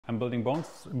I'm building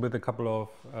Boltz with a couple of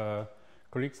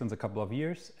colleagues since a couple of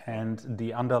years, and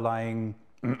the underlying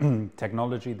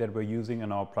technology that we're using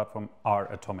in our platform are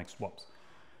atomic swaps.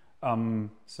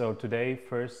 So today,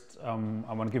 first, I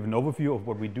want to give an overview of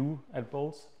what we do at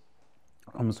Boltz.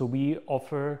 So we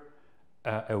offer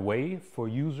a way for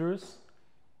users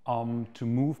to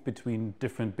move between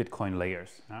different Bitcoin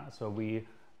layers. So we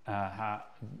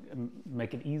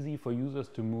make it easy for users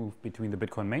to move between the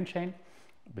Bitcoin main chain,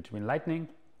 between Lightning,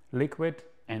 Liquid,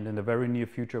 and in the very near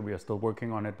future, we are still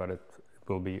working on it, but it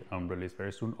will be released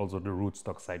very soon, also the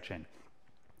rootstock sidechain.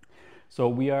 So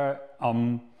we are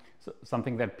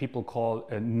something that people call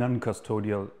a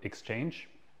non-custodial exchange.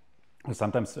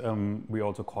 Sometimes we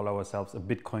also call ourselves a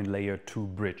Bitcoin layer 2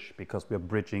 bridge, because we are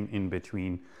bridging in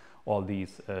between all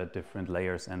these different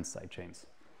layers and sidechains.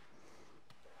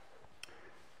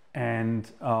 And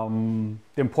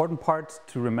the important part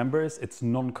to remember is it's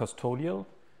non-custodial.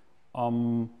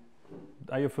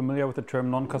 Are you familiar with the term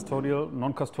non-custodial?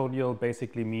 Non-custodial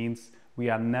basically means we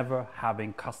are never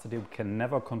having custody. We can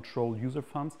never control user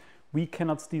funds. We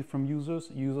cannot steal from users.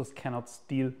 Users cannot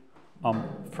steal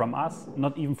from us,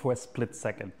 not even for a split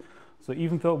second. So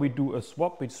even though we do a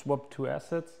swap, we swap two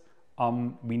assets,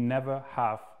 we never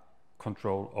have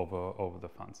control over the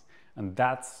funds. And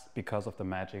that's because of the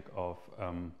magic of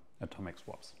atomic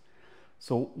swaps.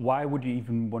 So why would you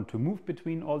even want to move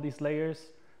between all these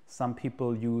layers? Some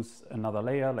people use another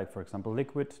layer, like for example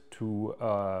Liquid, to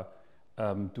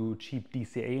do cheap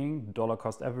DCAing, dollar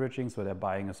cost averaging. So they're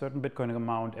buying a certain Bitcoin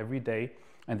amount every day,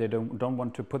 and they don't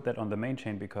want to put that on the main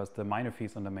chain because the miner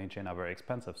fees on the main chain are very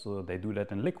expensive. So they do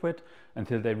that in Liquid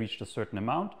until they reach a certain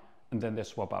amount, and then they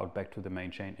swap out back to the main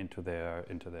chain into their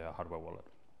hardware wallet.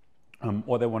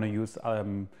 Or they want to use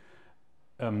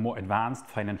more advanced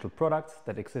financial products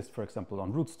that exist, for example,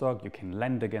 on rootstock. You can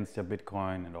lend against your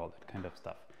Bitcoin and all that kind of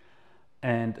stuff.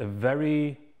 And a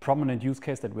very prominent use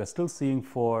case that we're still seeing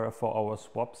for our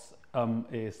swaps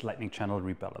is Lightning channel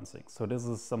rebalancing. So this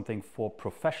is something for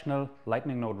professional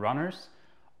Lightning node runners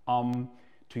to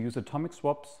use atomic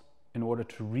swaps in order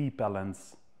to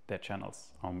rebalance their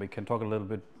channels. We can talk a little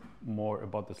bit more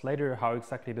about this later, how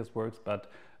exactly this works,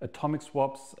 but atomic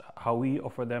swaps, how we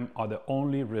offer them, are the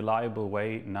only reliable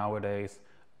way nowadays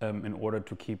in order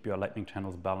to keep your Lightning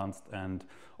channels balanced and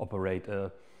operate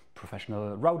a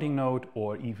professional routing node,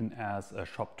 or even as a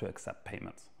shop to accept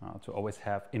payments, to always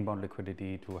have inbound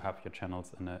liquidity, to have your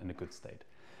channels in a good state.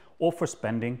 Or for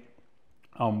spending,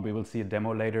 we will see a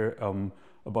demo later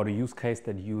about a use case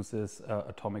that uses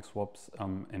atomic swaps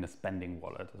in a spending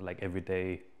wallet, like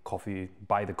everyday coffee,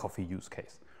 buy the coffee use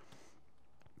case.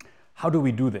 How do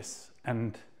we do this?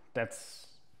 And that's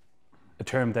a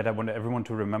term that I want everyone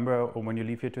to remember when you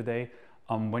leave here today.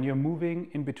 When you're moving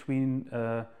in between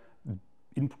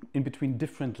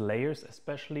different layers,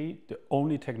 especially, the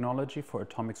only technology for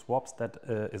atomic swaps that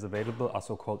is available are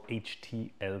so-called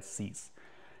HTLCs,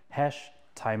 hash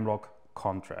time lock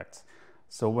contracts.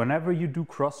 So whenever you do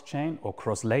cross-chain or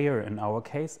cross-layer in our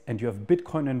case, and you have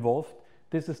Bitcoin involved,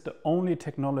 this is the only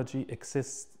technology that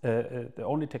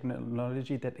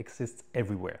exists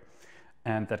everywhere,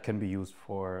 and that can be used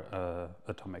for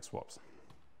atomic swaps.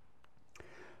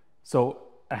 So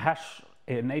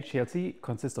an HTLC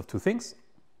consists of two things: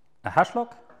 a hash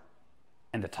lock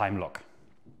and a time lock.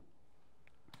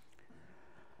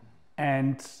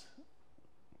 And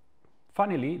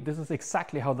funnily, this is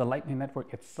exactly how the Lightning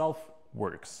Network itself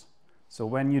works. So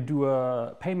when you do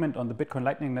a payment on the Bitcoin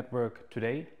Lightning Network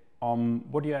today,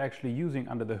 what you're actually using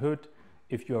under the hood,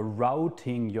 if you're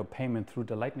routing your payment through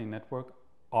the Lightning Network,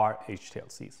 are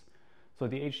HTLCs. So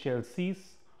the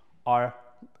HTLCs are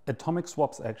atomic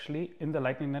swaps actually in the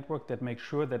Lightning Network that make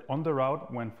sure that on the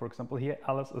route, when, for example, here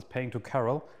Alice is paying to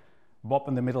Carol, Bob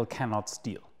in the middle cannot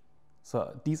steal.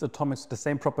 So these atomics, the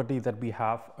same property that we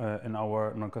have in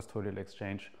our non-custodial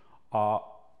exchange, are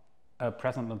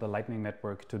present on the Lightning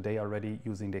Network today already,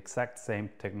 using the exact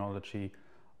same technology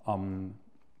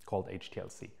called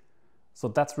HTLC. So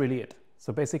that's really it.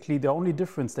 So basically the only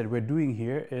difference that we're doing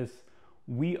here is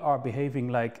we are behaving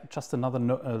like just another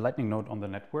Lightning node on the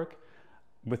network,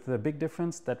 with the big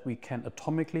difference that we can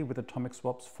atomically, with atomic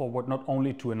swaps, forward not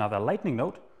only to another Lightning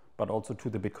node, but also to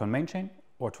the Bitcoin main chain,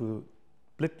 or to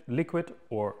Liquid,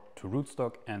 or to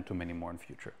rootstock, and to many more in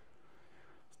future.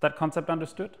 Is that concept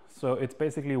understood? So it's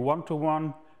basically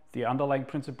one-to-one, the underlying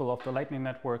principle of the Lightning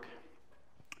Network,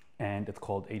 and it's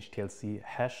called HTLC,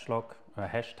 hash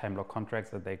time lock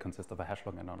contracts, that they consist of a hash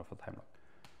lock and not of a time lock.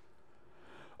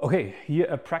 Okay, here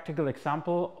a practical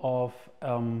example of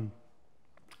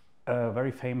a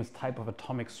very famous type of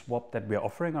atomic swap that we are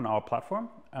offering on our platform.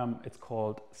 It's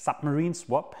called submarine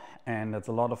swap, and it's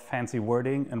a lot of fancy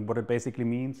wording. And what it basically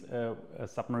means, a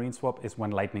submarine swap is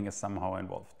when lightning is somehow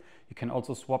involved. You can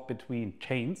also swap between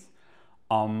chains,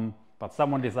 but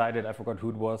someone decided, I forgot who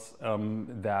it was,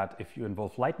 that if you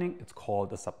involve lightning, it's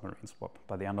called a submarine swap,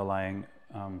 but the underlying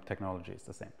technology is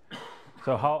the same.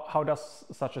 So how does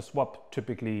such a swap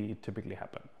typically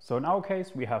happen? So in our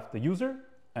case, we have the user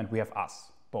and we have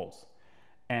us, Boltz.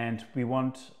 And we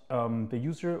want, the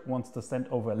user wants to send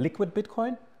over liquid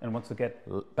Bitcoin and wants to get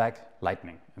back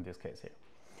lightning in this case here.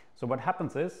 So what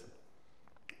happens is,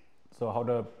 so how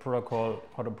the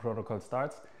protocol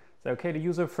starts. So okay, the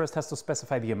user first has to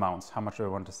specify the amounts, how much do I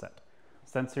want to send.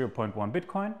 Send 0.1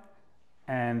 Bitcoin,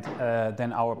 and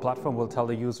then our platform will tell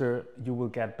the user, you will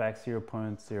get back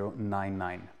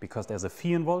 0.099 because there's a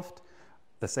fee involved.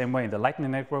 The same way in the Lightning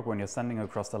Network, when you're sending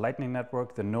across the Lightning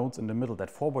Network, the nodes in the middle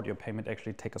that forward your payment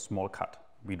actually take a small cut.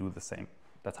 We do the same.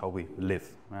 That's how we live.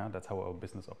 Yeah? That's how our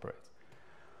business operates.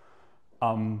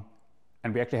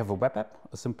 And we actually have a web app,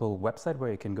 a simple website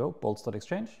where you can go,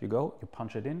 boltz.exchange. You go, you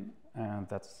punch it in, and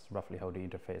that's roughly how the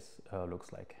interface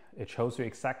looks like. It shows you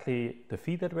exactly the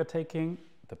fee that we're taking,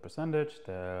 the percentage,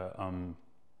 the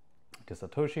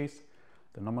satoshis,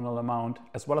 the nominal amount,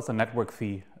 as well as the network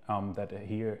fee that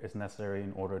here is necessary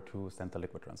in order to send the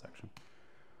liquid transaction.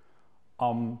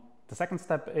 The second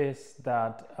step is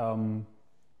that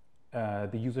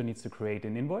the user needs to create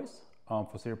an invoice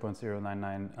for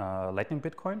 0.099 Lightning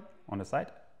Bitcoin on the site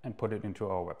and put it into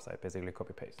our website, basically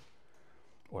copy paste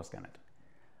or scan it.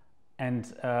 And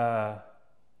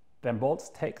then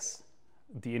Boltz takes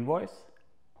the invoice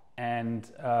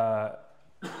and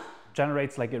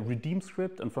generates like a redeem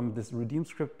script, and from this redeem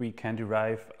script we can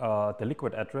derive the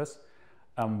liquid address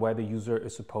where the user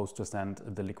is supposed to send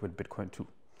the liquid Bitcoin to.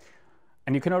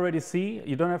 And you can already see,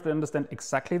 you don't have to understand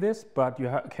exactly this, but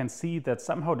you can see that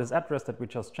somehow this address that we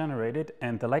just generated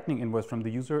and the Lightning invoice from the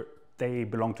user, they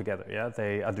belong together, yeah?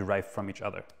 They are derived from each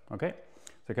other, okay?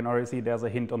 So you can already see there's a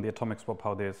hint on the atomic swap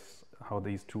how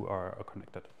these two are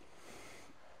connected.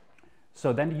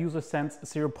 So then the user sends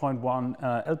 0.1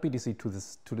 LBTC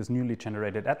to this newly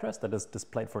generated address that is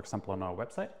displayed, for example, on our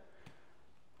website.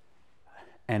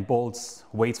 And Boltz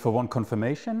waits for one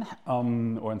confirmation,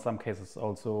 or in some cases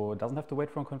also doesn't have to wait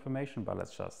for one confirmation, but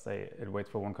let's just say it waits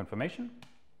for one confirmation.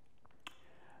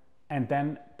 And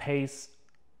then pays,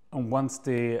 once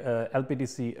the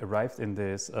LBTC arrives in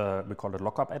this, we call it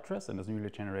lockup address, in this newly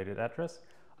generated address,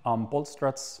 Boltz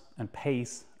struts and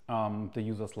pays the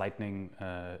user's Lightning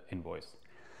invoice.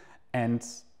 And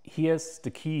here's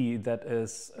the key that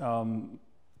is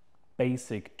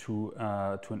basic to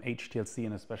an HTLC,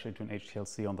 and especially to an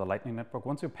HTLC on the Lightning Network.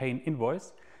 Once you pay an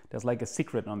invoice, there's like a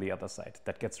secret on the other side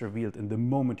that gets revealed in the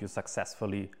moment you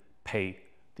successfully pay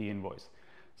the invoice.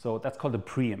 So that's called a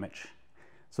pre-image.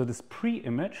 So this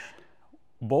pre-image,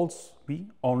 Boltz, we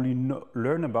only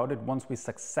learn about it once we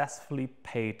successfully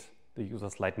paid the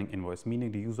user's Lightning invoice,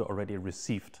 meaning the user already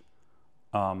received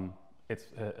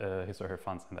his or her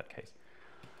funds in that case.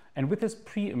 And with this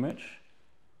pre-image,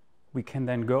 we can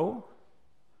then go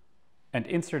and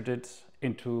insert it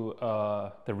into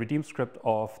the redeem script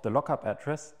of the lockup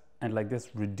address, and like this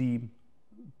redeem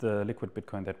the liquid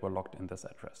Bitcoin that were locked in this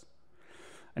address.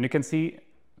 And you can see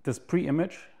this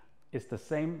pre-image is the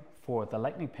same for the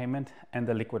Lightning payment and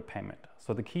the liquid payment.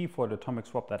 So the key for the atomic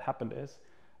swap that happened is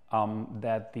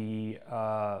that the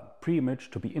pre-image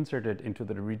to be inserted into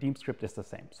the redeem script is the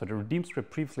same. So the redeem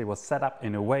script previously was set up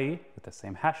in a way with the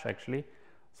same hash actually,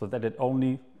 so that it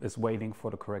only is waiting for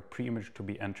the correct pre-image to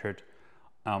be entered.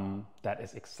 That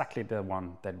is exactly the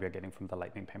one that we are getting from the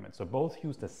Lightning payment. So both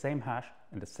use the same hash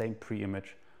and the same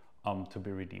pre-image to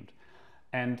be redeemed.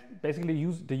 And basically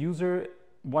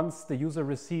once the user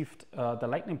received the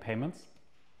Lightning payments,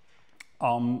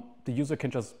 the user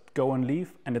can just go and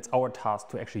leave, and it's our task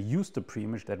to actually use the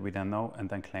pre-image that we then know and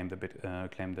then claim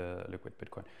the liquid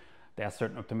Bitcoin. There are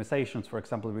certain optimizations. For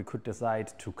example, we could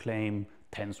decide to claim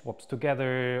 10 swaps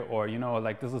together, or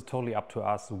like this is totally up to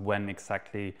us when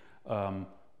exactly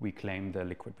we claim the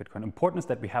liquid Bitcoin. Important is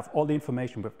that we have all the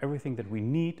information with everything that we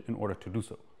need in order to do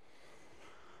so.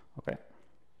 Okay.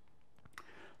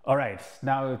 All right,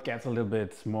 now it gets a little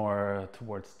bit more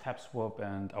towards TapSwap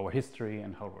and our history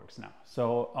and how it works now.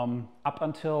 So up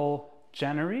until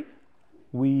January,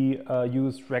 we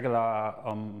used regular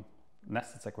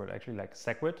nested SegWit, actually like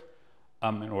SegWit,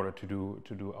 in order to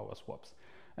do our swaps.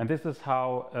 And this is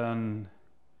how an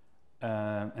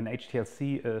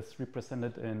HTLC is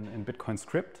represented in Bitcoin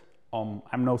script.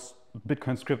 I'm no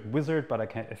Bitcoin script wizard, but I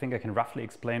think I can roughly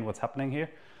explain what's happening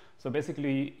here. So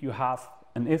basically you have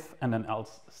an if and an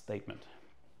else statement.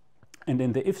 And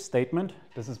in the if statement,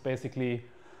 this is basically,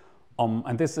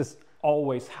 and this is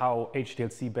always how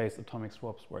HDLC-based atomic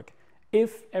swaps work.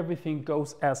 If everything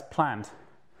goes as planned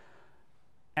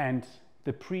and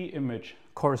the pre-image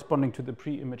corresponding to the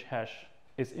pre-image hash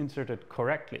is inserted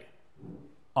correctly,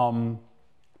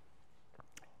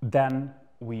 then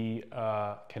we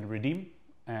can redeem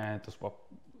and the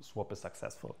swap is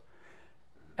successful.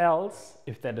 Else,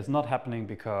 if that is not happening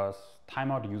because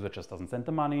timeout, the user just doesn't send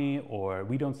the money, or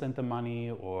we don't send the money,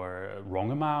 or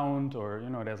wrong amount, or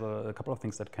there's a couple of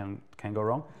things that can go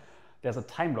wrong. There's a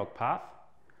time lock path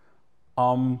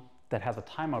that has a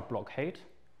timeout blockade,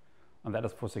 and that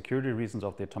is for security reasons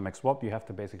of the atomic swap. You have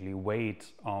to basically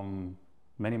wait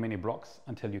many blocks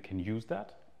until you can use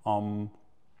that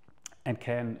and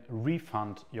can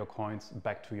refund your coins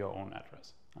back to your own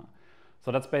address.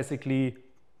 So that's basically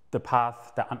the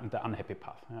path, the unhappy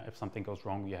path. If something goes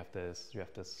wrong, you have this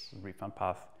refund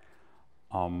path.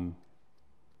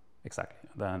 Exactly.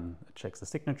 Then it checks the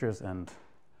signatures and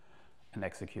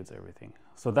executes everything.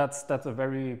 So that's a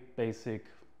very basic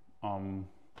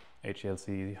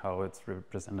HDLC, how it's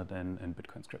represented in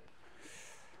Bitcoin script.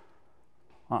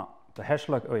 The hash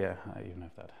lock. Oh yeah, I even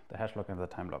have that. The hash lock and the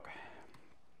time lock.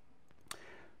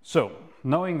 So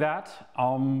knowing that,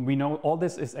 we know all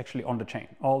this is actually on the chain.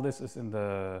 All this is in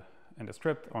the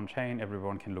script on chain.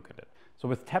 Everyone can look at it. So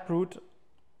with Taproot,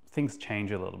 things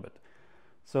change a little bit.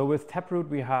 So with Taproot,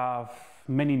 we have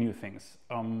many new things.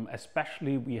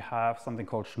 Especially we have something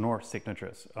called Schnorr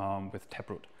signatures with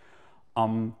Taproot.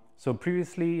 So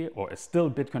previously, or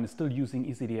Bitcoin is still using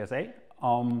ECDSA,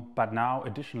 but now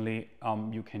additionally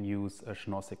you can use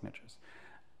Schnorr signatures.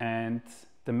 And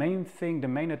the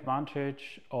main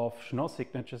advantage of Schnorr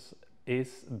signatures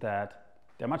is that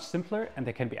they're much simpler and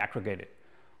they can be aggregated.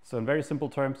 So in very simple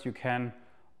terms, you can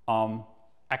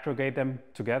aggregate them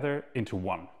together into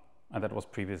one. And that was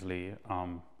previously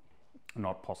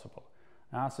not possible.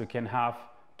 So you can have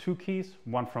two keys,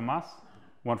 one from us,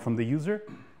 one from the user,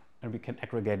 and we can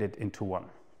aggregate it into one.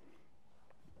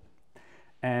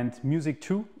 And Music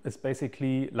 2 is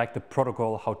basically like the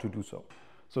protocol how to do so.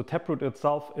 So Taproot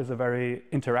itself is a very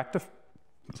interactive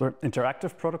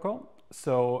protocol.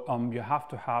 So you have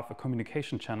to have a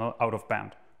communication channel out of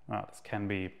band. This can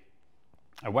be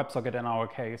a WebSocket in our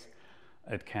case.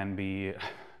 It can be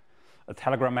a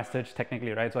Telegram message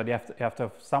technically, right? So you have to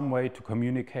have some way to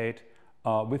communicate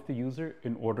with the user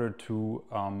in order to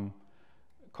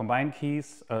combine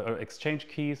keys, exchange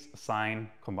keys, sign,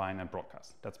 combine, and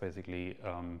broadcast. That's basically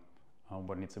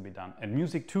what needs to be done. And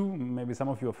Music 2, maybe some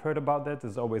of you have heard about that,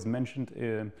 is always mentioned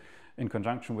in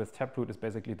conjunction with Taproot, is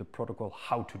basically the protocol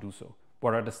how to do so.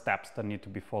 What are the steps that need to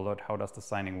be followed? How does the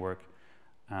signing work?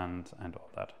 And all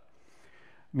that.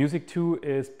 Music 2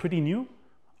 is pretty new,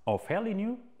 or fairly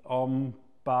new,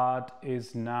 but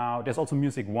is now, there's also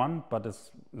Music 1, but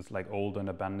it's like old and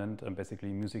abandoned, and basically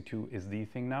Music 2 is the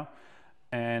thing now.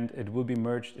 And it will be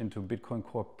merged into Bitcoin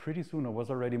Core pretty soon. It was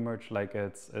already merged, like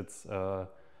it's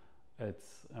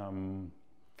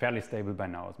fairly stable by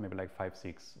now. It's maybe like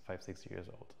 5-6 years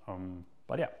old.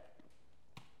 But yeah.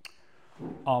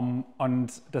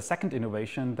 And the second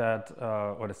innovation that,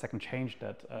 or the second change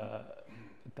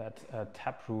that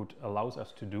Taproot allows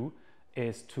us to do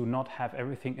is to not have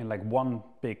everything in like one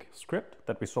big script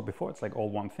that we saw before. It's like all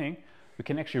one thing. We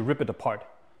can actually rip it apart.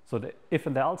 So the if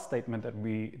and the else statement that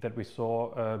we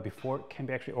saw before can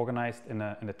be actually organized in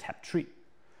a tab tree.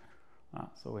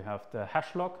 So we have the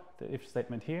hash lock, the if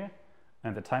statement here,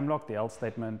 and the time lock, the else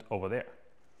statement over there.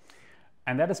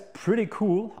 And that is pretty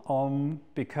cool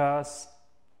because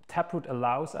Taproot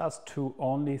allows us to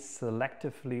only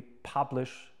selectively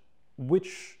publish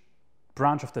which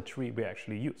branch of the tree we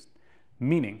actually used.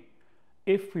 Meaning,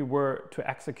 if we were to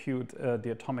execute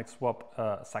the atomic swap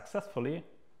successfully,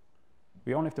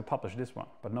 we only have to publish this one,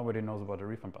 but nobody knows about the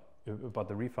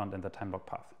refund and the time lock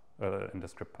path, in the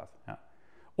script path. Yeah.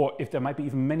 Or if there might be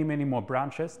even many more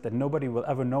branches that nobody will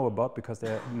ever know about because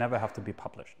they never have to be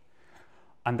published.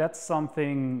 And that's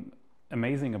something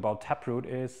amazing about Taproot,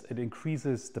 is it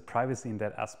increases the privacy in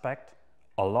that aspect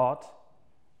a lot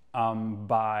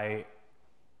by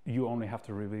you only have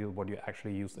to reveal what you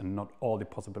actually used and not all the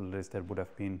possibilities that would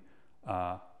have been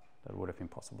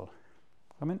possible.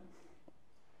 Come in.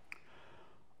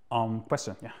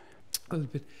 Question, yeah. A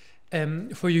little bit.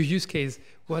 For your use case,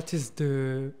 what is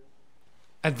the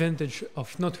advantage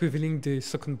of not revealing the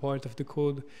second part of the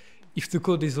code? If the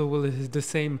code is always the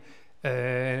same,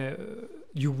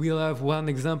 you will have one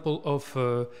example of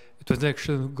a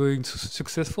transaction going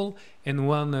successful and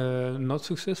one not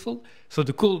successful. So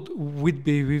the code would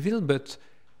be revealed, but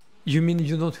You mean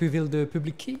you don't reveal the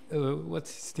public key?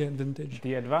 What's the advantage?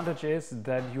 The advantage is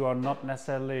that you are not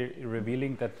necessarily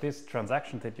revealing that this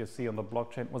transaction that you see on the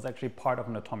blockchain was actually part of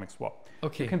an atomic swap.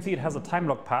 Okay. You can see it has a time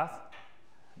lock path.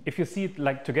 If you see it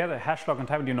like together, hash lock and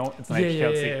time, you know it's an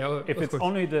Yeah, HTLC. yeah, if it's course.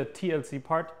 only the TLC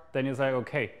part, then you say,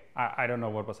 okay, I don't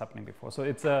know what was happening before. So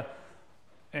it's a,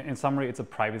 in summary, it's a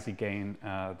privacy gain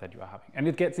that you are having. And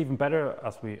it gets even better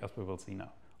as we will see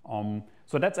now.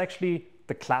 So that's actually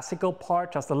the classical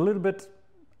part, just a little bit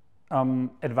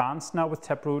advanced now with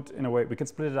Taproot. In a way, we can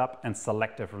split it up and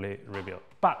selectively reveal.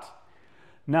 But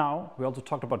now, we also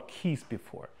talked about keys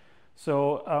before.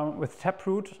 So with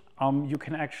Taproot, you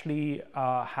can actually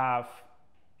have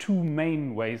two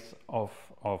main ways of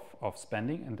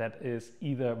spending, and that is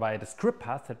either via the script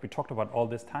path that we talked about all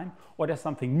this time, or there's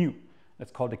something new.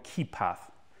 It's called a key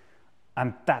path.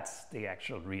 And that's the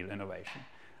actual real innovation.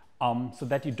 So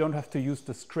that you don't have to use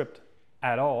the script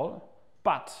at all,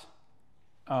 but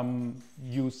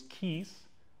use keys,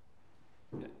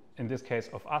 in this case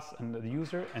of us and the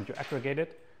user, and you aggregate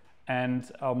it,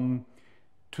 and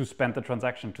to spend the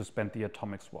transaction, to spend the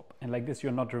atomic swap. And like this,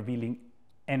 you're not revealing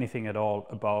anything at all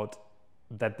about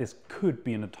that this could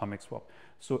be an atomic swap.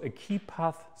 So a key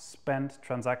path spent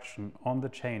transaction on the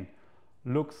chain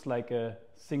looks like a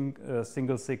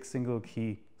single sig, single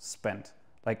key spent,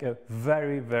 like a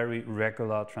very, very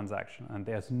regular transaction. And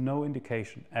there's no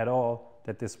indication at all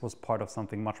that this was part of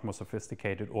something much more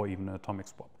sophisticated or even an atomic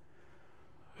swap.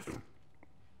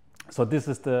 So this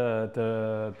is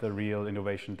the real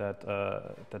innovation that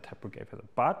Taproot gave us.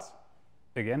 But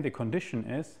again, the condition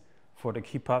is for the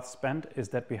key path spent is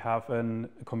that we have a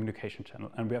communication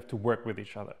channel and we have to work with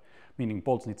each other. Meaning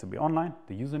Boltz needs to be online,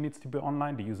 the user needs to be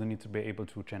online, the user needs to be able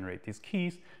to generate these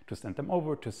keys, to send them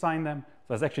over, to sign them. So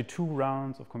there's actually 2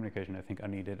 rounds of communication I think are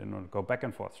needed in order to go back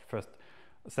and forth. First,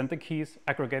 send the keys,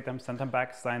 aggregate them, send them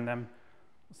back, sign them,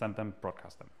 send them,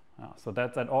 broadcast them. So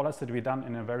that all has to be done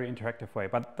in a very interactive way.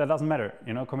 But that doesn't matter.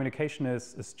 You know, communication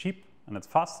is cheap and it's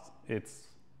fast. It's,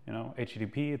 you know,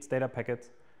 HTTP, it's data packets.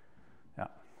 Yeah.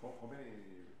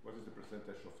 What is the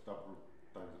percentage of Taproot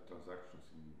times the transactions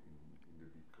in the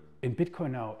Bitcoin? In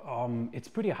Bitcoin now, it's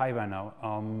pretty high by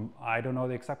now. I don't know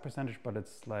the exact percentage, but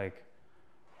it's like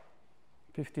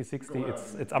 50, 60.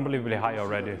 It's unbelievably high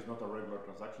already. It's not a regular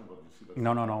transaction, but you see that.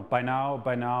 No. By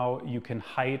now, you can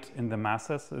hide in the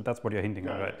masses. That's what you're hinting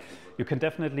at, right? You can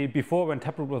definitely, before when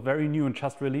Taproot was very new and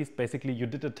just released, basically you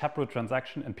did a Taproot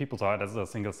transaction and people saw it as a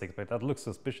single sig, but that looks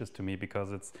suspicious to me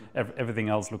because it's everything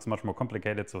else looks much more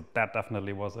complicated. So that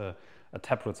definitely was a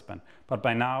Taproot spend. But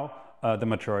by now, the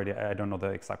majority, I don't know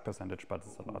the exact percentage, but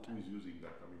it's a lot. Who is using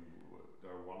that? I mean,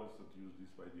 there are wallets that use this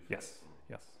by default. Yes.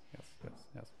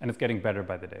 And it's getting better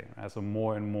by the day. Right? So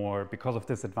more and more, because of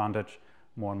this advantage,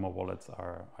 more and more wallets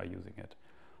are using it.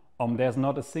 There's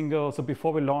not a single, so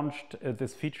before we launched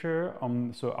this feature,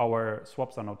 so our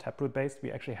swaps are now Taproot based,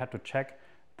 we actually had to check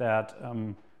that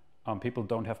people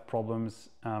don't have problems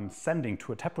sending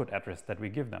to a Taproot address that we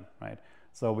give them, right?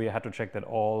 So we had to check that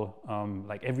all,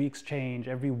 like every exchange,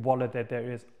 every wallet that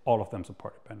there is, all of them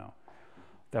support it by now.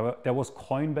 There was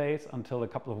Coinbase until a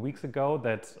couple of weeks ago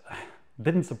that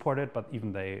didn't support it, but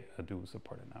even they do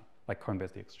support it now, like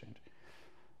Coinbase, the exchange.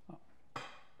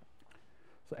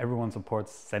 So everyone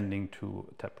supports sending to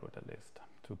Taproot at least,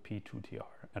 to P2TR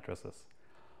addresses.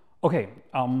 Okay,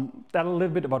 that a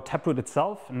little bit about Taproot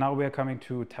itself. Now we are coming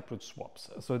to Taproot swaps.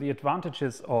 So the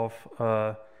advantages of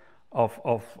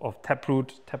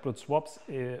Taproot swaps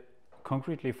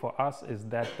concretely for us is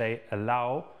that they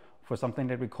allow for something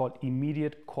that we call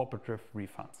immediate cooperative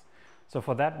refunds. So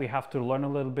for that, we have to learn a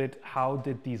little bit, how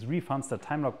did these refunds, the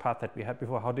time lock path that we had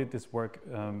before, how did this work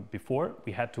before?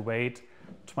 We had to wait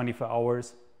 24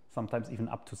 hours, sometimes even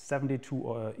up to 72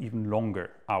 or even longer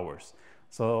hours.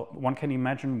 So one can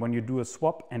imagine when you do a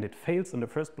swap and it fails in the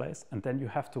first place, and then you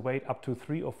have to wait up to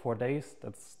 3 or 4 days,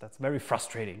 that's very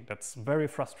frustrating. That's very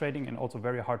frustrating and also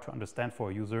very hard to understand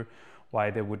for a user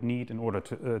why they would need in order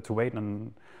to wait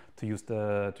and to use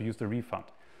the refund.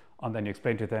 And then you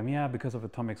explain to them, yeah, because of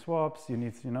atomic swaps, you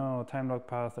need, you know, time lock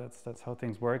path. That's how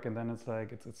things work. And then it's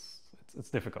like it's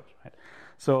difficult, right?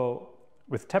 So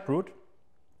with Taproot,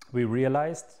 we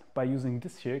realized by using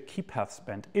this here key path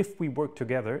spent, if we work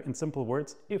together, in simple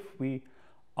words, if we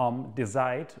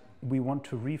decide we want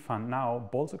to refund now,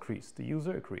 Boltz agrees, the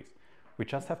user agrees. We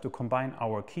just have to combine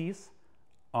our keys,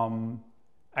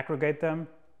 aggregate them,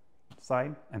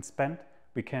 sign and spend.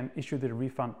 We can issue the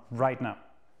refund right now.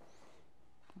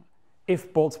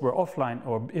 If Boltz were offline,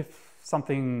 or if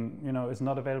something, you know, is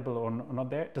not available or not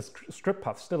there, the script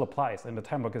path still applies and the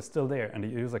time lock is still there, and the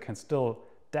user can still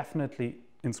definitely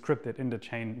inscript it in the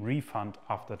chain refund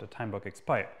after the time lock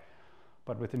expired.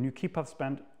 But with the new key path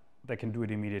spend, they can do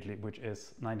it immediately, which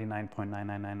is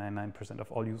 99.99999%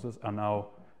 of all users are now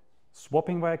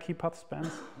swapping via key path spends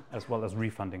as well as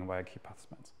refunding via key path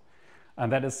spends.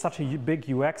 And that is such a big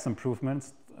UX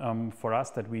improvement for us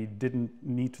that we didn't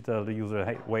need to tell the user,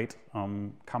 hey, wait,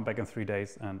 come back in 3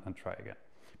 days and try again.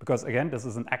 Because again, this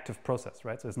is an active process,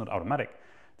 right? So it's not automatic.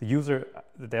 The user,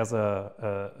 there's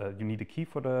you need a key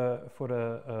for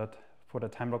the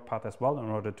time lock path as well in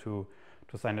order to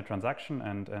sign a transaction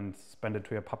and spend it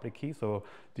to your public key. So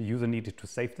the user needed to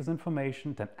save this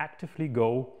information, then actively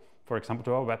go, for example,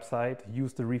 to our website,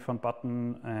 use the refund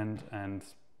button and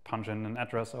punch in an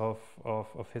address of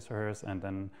his or hers, and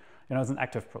then, you know, it's an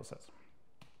active process.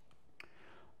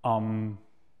 And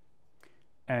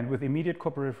with immediate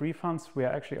cooperative refunds, we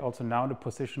are actually also now in a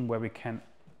position where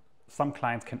some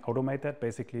clients can automate that.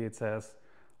 Basically, it says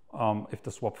if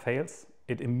the swap fails,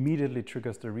 it immediately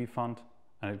triggers the refund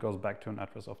and it goes back to an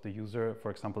address of the user.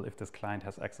 For example, if this client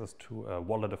has access to a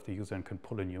wallet of the user and can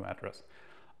pull a new address.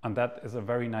 And that is a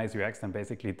very nice UX. Then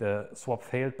basically the swap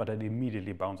failed, but it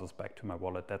immediately bounces back to my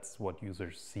wallet. That's what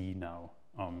users see now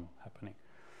happening.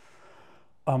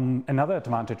 Another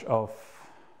advantage of,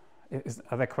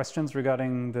 are there questions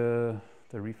regarding the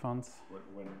refunds?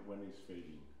 When is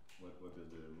failing? What is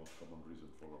the most common reason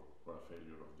for a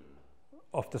failure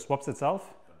of the swaps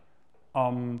itself?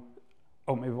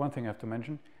 Oh, maybe one thing I have to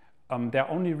mention. There are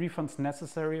only refunds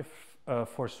necessary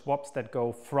for swaps that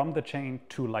go from the chain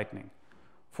to Lightning.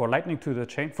 For Lightning to the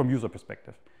chain, from user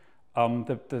perspective,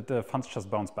 the funds just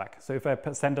bounce back. So if I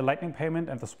send a Lightning payment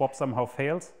and the swap somehow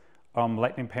fails,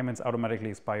 Lightning payments automatically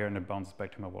expire and it bounces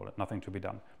back to my wallet, nothing to be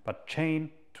done. But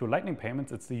chain to Lightning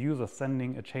payments, it's the user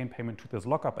sending a chain payment to this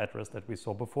lockup address that we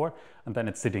saw before, and then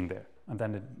it's sitting there. And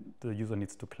then the user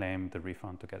needs to claim the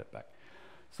refund to get it back.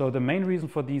 So the main reason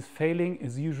for these failing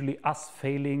is usually us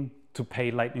failing to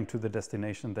pay Lightning to the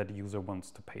destination that the user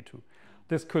wants to pay to.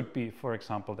 This could be, for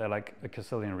example, there are like a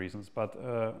gazillion reasons, but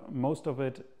most of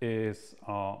it is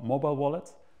mobile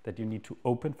wallets that you need to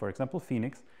open. For example,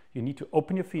 Phoenix. You need to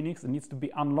open your Phoenix. It needs to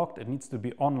be unlocked. It needs to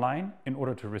be online in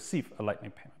order to receive a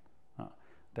Lightning payment.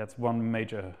 That's one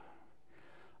major.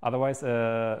 Otherwise,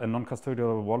 a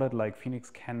non-custodial wallet like Phoenix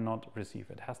cannot receive.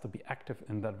 It has to be active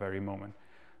in that very moment.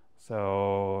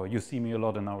 So you see me a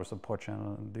lot in our support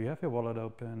channel. Do you have your wallet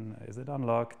open? Is it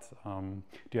unlocked? Do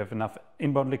you have enough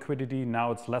inbound liquidity?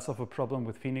 Now it's less of a problem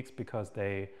with Phoenix because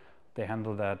they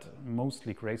handle that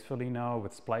mostly gracefully now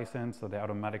with splice-in, so they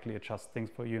automatically adjust things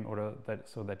for you in order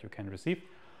so that you can receive.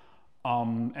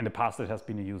 In the past, it has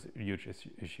been a huge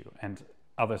issue, and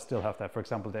others still have that. For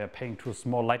example, they are paying to a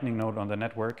small Lightning node on the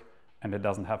network, and it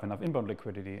doesn't have enough inbound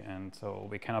liquidity, and so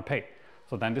we cannot pay.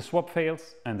 So then the swap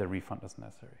fails, and the refund is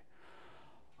necessary.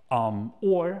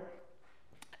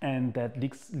 And that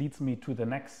leads me to the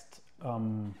next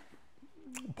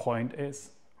point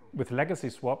is, with legacy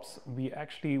swaps, we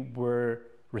actually were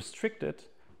restricted.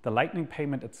 The Lightning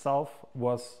payment itself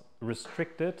was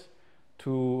restricted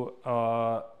to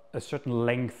a certain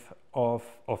length of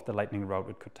the Lightning route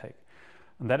it could take.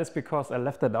 And that is because I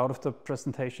left that out of the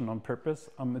presentation on purpose.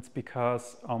 It's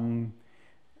because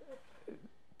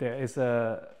there is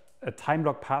a time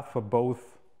lock path for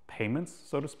both payments,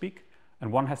 so to speak,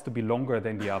 and one has to be longer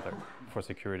than the other for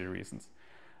security reasons.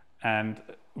 And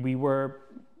we were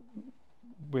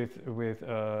with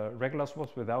regular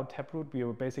swaps without Taproot, we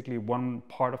were basically, one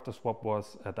part of the swap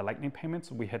was the Lightning payments.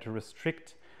 So we had to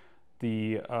restrict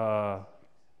the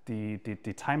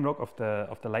time lock of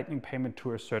the Lightning payment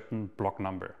to a certain block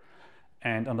number.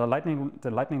 And on the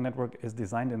Lightning network is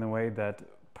designed in a way that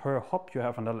per hop you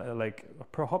have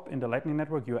per hop in the Lightning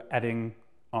network you're adding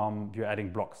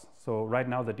blocks. So right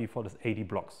now the default is 80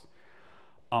 blocks.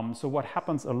 So what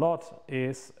happens a lot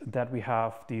is that we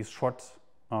have these short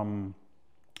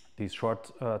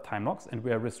time locks, and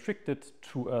we are restricted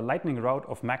to a Lightning route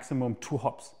of maximum 2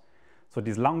 hops. So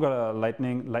these longer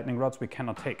Lightning routes we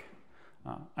cannot take,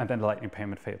 and then the Lightning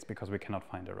payment fails because we cannot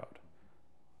find a route.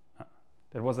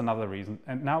 That was another reason.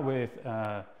 And now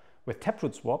with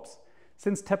Taproot swaps,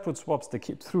 since Taproot swaps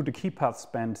through the key path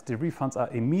spend, the refunds are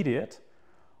immediate.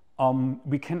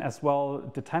 We can as well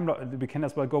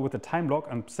go with the time lock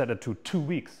and set it to 2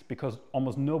 weeks because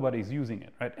almost nobody is using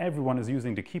it, right? Everyone is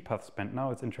using the key path spend now.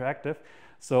 It's interactive,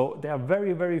 so there are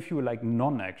very, very few, like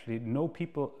none actually.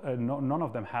 None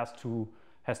of them has to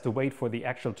wait for the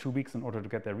actual 2 weeks in order to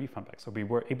get their refund back. So we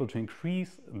were able to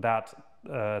increase that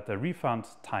the refund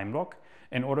time lock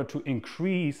in order to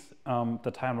increase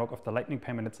the time lock of the Lightning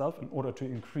payment itself, in order to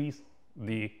increase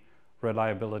the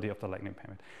reliability of the Lightning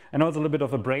payment. I know it's a little bit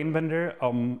of a brain bender,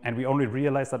 and we only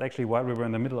realized that actually while we were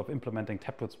in the middle of implementing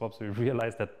Taproot swaps, we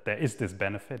realized that there is this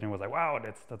benefit, and it was like, wow,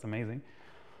 that's amazing.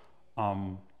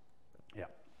 Yeah.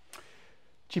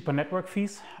 Cheaper network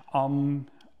fees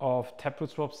of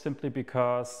Taproot swaps simply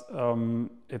because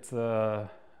it's a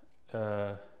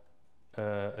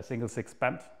single sig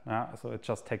band, so it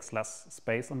just takes less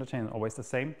space on the chain, always the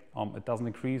same. It doesn't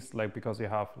increase like because you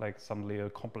have like suddenly a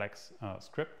complex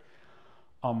script.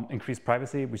 Increased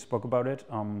privacy, we spoke about it,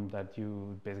 that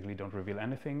you basically don't reveal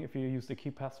anything if you use the key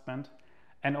path band.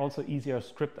 And also easier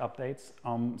script updates,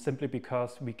 simply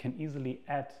because we can easily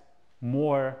add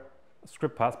more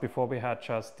script paths. Before we had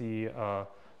just the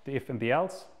if and the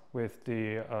else with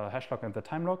the hash lock and the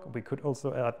time lock. We could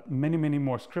also add many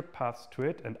more script paths to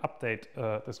it and update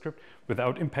the script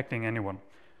without impacting anyone.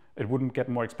 It wouldn't get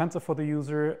more expensive for the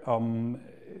user.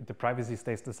 The privacy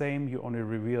stays the same. You only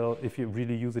reveal, if you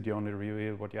really use it, you only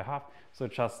reveal what you have. So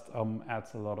it just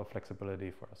adds a lot of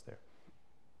flexibility for us there.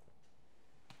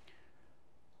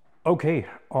 Okay,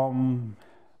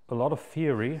 a lot of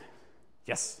theory.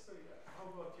 Yes? So, how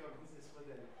about your business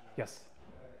model? Yes.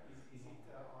 Is it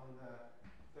on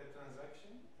the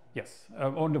transaction? Yes,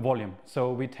 on the volume.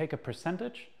 So we take a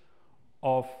percentage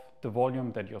of the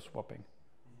volume that you're swapping.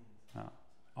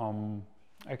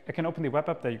 I can open the web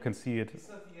app there, you can see it. It's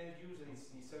not the end user, it's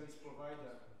the service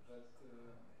provider. But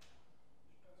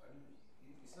I mean,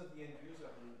 it's not the end user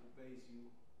who pays you.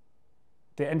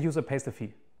 The end user pays the fee.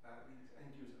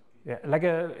 End user. Okay. Yeah, like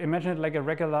imagine it like a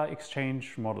regular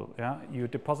exchange model. Yeah, you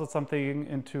deposit something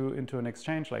into an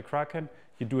exchange like Kraken.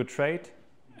 You do a trade,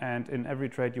 and in every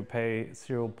trade you pay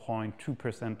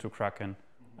 0.2% to Kraken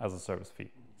as a service fee.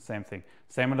 Same thing.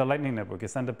 Same on the Lightning Network. You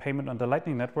send a payment on the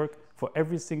Lightning Network. For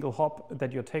every single hop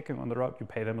that you're taking on the route, you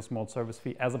pay them a small service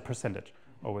fee as a percentage,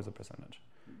 always a percentage.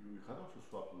 You had also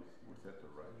swapped with Ether,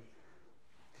 right?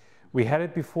 We had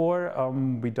it before.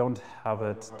 We don't have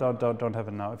it. Don't have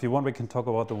it now. If you want, we can talk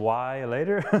about the why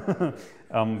later.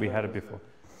 We had it before.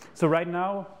 So right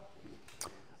now,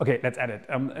 okay, let's add it.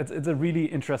 It's a really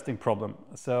interesting problem.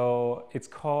 So it's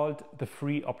called the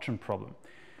free option problem.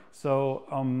 So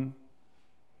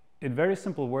in very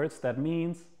simple words, that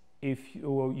means if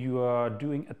you are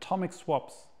doing atomic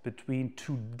swaps between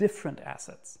two different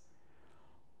assets,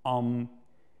 an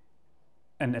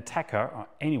attacker, or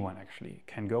anyone actually,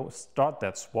 can go start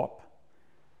that swap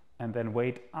and then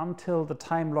wait until the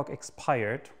time lock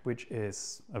expired, which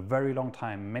is a very long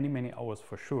time, many hours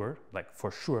for sure, like for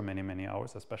sure many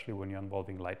hours, especially when you're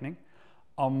involving Lightning,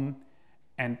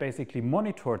 and basically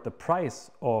monitor the price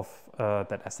of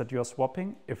that asset you're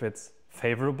swapping. If it's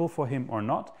favorable for him or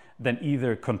not, then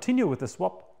either continue with the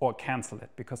swap or cancel it,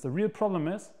 because the real problem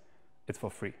is it's for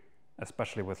free,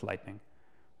 especially with Lightning.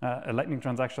 A Lightning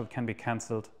transaction can be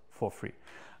canceled for free.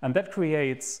 And that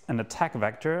creates an attack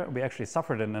vector. We actually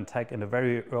suffered an attack in the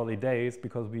very early days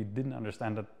because we didn't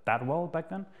understand it that well back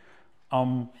then.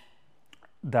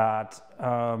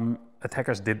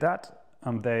 Attackers did that.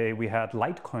 We had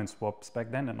Litecoin swaps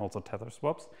back then and also Tether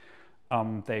swaps.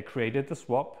 They created the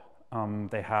swap.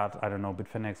 They had, I don't know,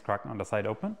 Bitfinex, Kraken on the side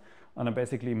open, and I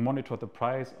basically monitored the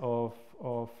price of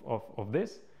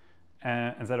this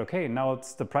and said, okay, now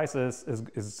the price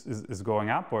is going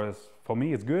up, or for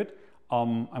me it's good.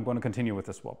 I'm going to continue with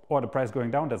the swap. Or the price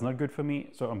going down, that's not good for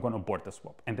me, so I'm going to abort the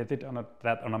swap. And they did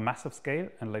that on a massive scale,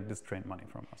 and like this drained money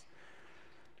from us.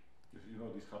 You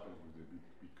know, this happens with the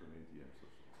Bitcoin ATMs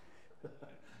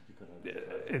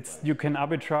also. You can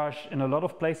arbitrage in a lot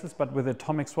of places, but with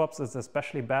atomic swaps it's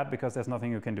especially bad because there's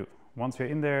nothing you can do. Once you're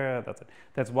in there, that's it.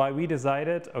 That's why we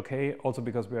decided, okay, also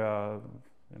because we are,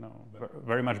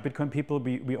 very much Bitcoin people,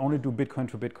 we only do Bitcoin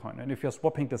to Bitcoin. And if you're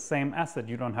swapping the same asset,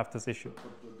 you don't have this issue.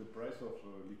 But the price of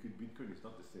liquid Bitcoin is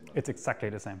not the same. It's exactly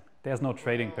the same. There's no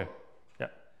trading pair. Yeah,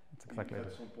 it's exactly the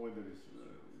same. At some point there is...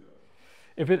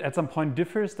 If it at some point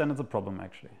differs, then it's a problem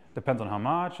actually. Depends on how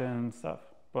much and stuff.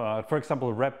 But for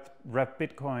example, wrap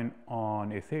Bitcoin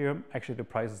on Ethereum, actually the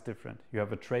price is different. You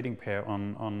have a trading pair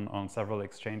on several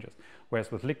exchanges.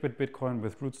 Whereas with liquid Bitcoin,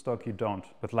 with Rootstock, you don't.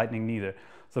 With Lightning, neither.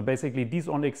 So basically, these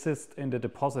only exist in the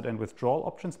deposit and withdrawal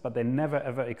options, but they never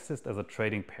ever exist as a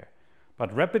trading pair.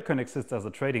 But wrap Bitcoin exists as a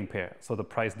trading pair, so the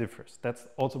price differs. That's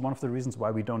also one of the reasons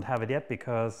why we don't have it yet,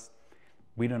 because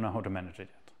we don't know how to manage it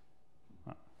yet.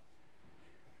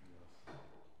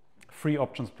 Free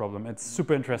options problem. It's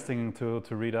super interesting to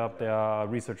read up. There are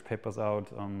research papers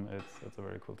out. It's a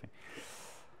very cool thing.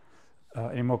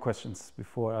 Any more questions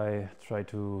before I try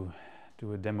to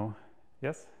do a demo?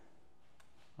 Yes?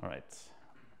 All right.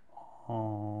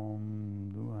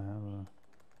 Do I have a...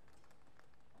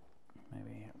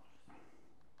 Maybe...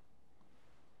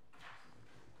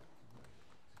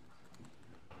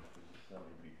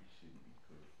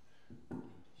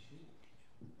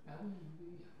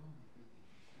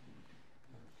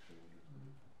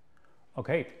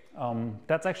 Okay,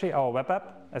 that's actually our web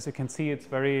app. As you can see, it's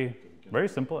very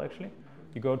simple actually.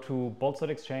 You go to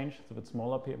Boltz.exchange, it's a bit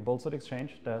smaller here,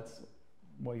 Boltz.exchange, that's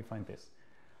where you find this.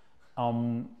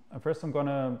 First I'm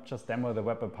gonna just demo the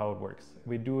web app, how it works.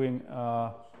 We're doing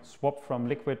a swap from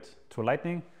Liquid to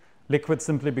Lightning. Liquid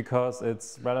simply because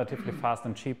it's relatively fast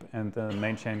and cheap, and the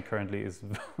main chain currently is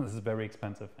very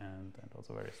expensive and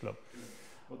also very slow.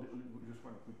 Well, just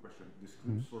one quick question. The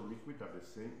scripts for Liquid are the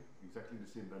same, exactly the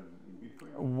same than in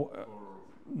Bitcoin?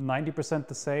 90%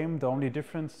 the same. The only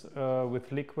difference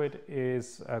with Liquid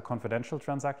is confidential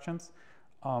transactions.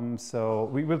 So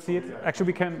we will see it.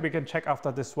 Actually, we can check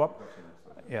after this swap.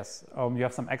 Yes, you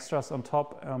have some extras on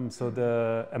top. So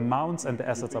the amounts and the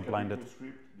assets are blinded.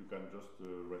 You can just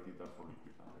write it down for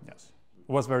Liquid. Yes, it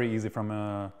was very easy for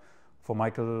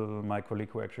Michael. My colleague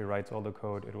who actually writes all the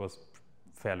code. It was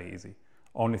fairly easy.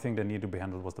 Only thing that needed to be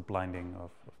handled was the blinding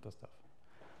of the stuff.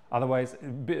 Otherwise,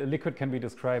 Liquid can be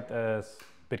described as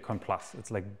Bitcoin Plus.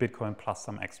 It's like Bitcoin plus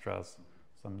some extras,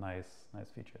 some nice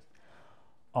features.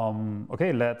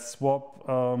 Okay, let's swap,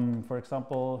 for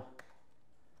example,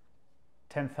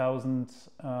 10,000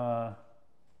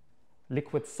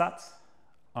 Liquid sats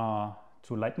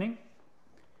to Lightning.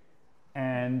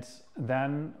 And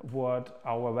then what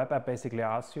our web app basically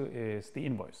asks you is the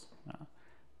invoice.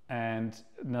 And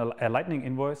a Lightning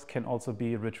invoice can also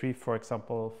be retrieved, for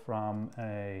example, from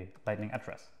a Lightning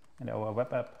address. And our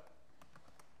web app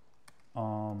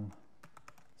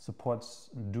supports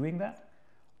doing that.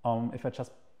 If I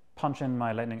just punch in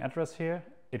my Lightning address here,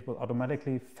 it will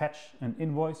automatically fetch an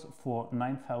invoice for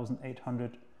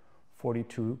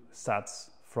 9,842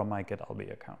 sats from my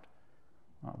GetAlbi account,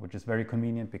 which is very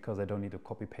convenient because I don't need to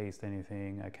copy paste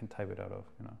anything. I can type it out of,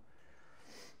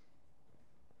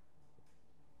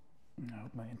 I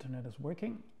hope my internet is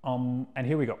working. And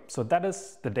here we go. So that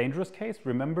is the dangerous case.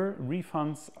 Remember,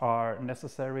 refunds are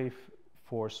necessary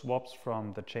for swaps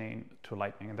from the chain to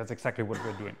Lightning. And that's exactly what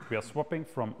we're doing. We are swapping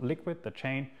from Liquid, the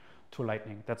chain, to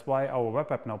Lightning. That's why our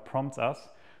web app now prompts us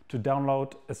to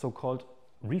download a so-called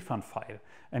refund file.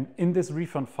 And in this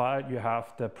refund file, you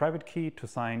have the private key to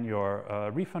sign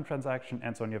your refund transaction,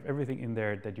 and so on. You have everything in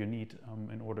there that you need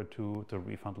in order to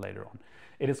refund later on.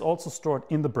 It is also stored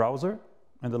in the browser,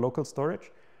 in the local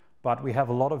storage, but we have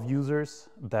a lot of users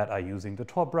that are using the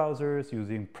Tor browsers,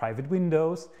 using private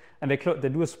windows, and they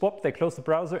do a swap, they close the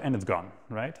browser, and it's gone,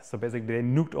 right? So basically they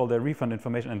nuked all their refund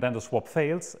information, and then the swap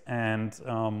fails, and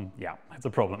yeah, it's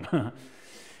a problem.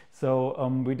 So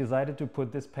we decided to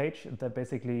put this page that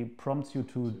basically prompts you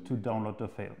to download the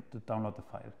file. In that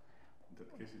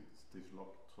case, it stays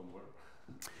locked somewhere.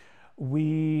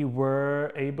 We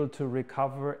were able to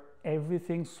recover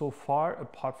everything so far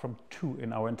apart from 2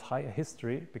 in our entire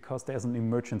history, because there's an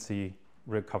emergency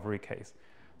recovery case.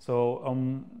 So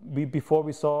before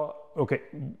we saw, okay,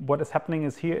 what is happening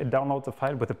is here it downloads a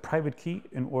file with a private key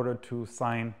in order to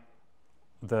sign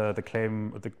the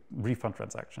claim, the refund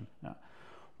transaction. Yeah.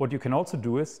 What you can also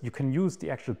do is you can use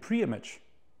the actual pre-image.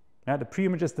 Yeah, the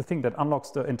pre-image is the thing that unlocks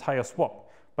the entire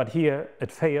swap. But here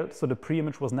it failed, so the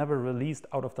pre-image was never released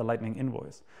out of the Lightning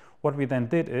invoice. What we then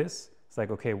did is, it's like,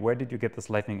 okay, where did you get this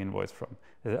Lightning invoice from?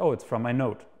 They said, oh, it's from my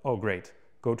node. Oh, great.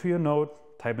 Go to your node,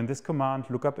 type in this command,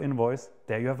 look up invoice.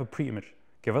 There you have a pre-image.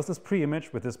 Give us this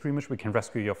pre-image. With this pre-image, we can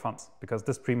rescue your funds, because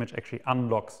this pre-image actually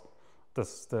unlocks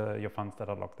your funds that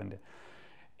are locked in there.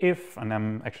 If, and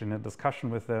I'm actually in a discussion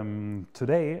with them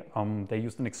today, they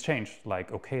used an exchange like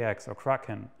OKX or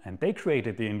Kraken, and they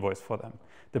created the invoice for them.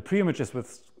 The pre-image is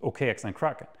with OKX and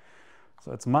Kraken.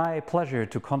 So it's my pleasure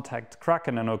to contact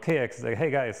Kraken and OKX, say,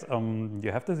 hey guys,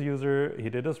 you have this user, he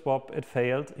did a swap, it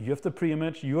failed, you have the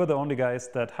pre-image, you are the only guys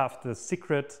that have the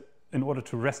secret in order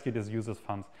to rescue this user's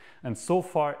funds. And so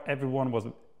far, everyone was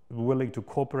willing to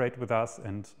cooperate with us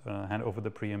and hand over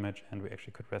the pre-image, and we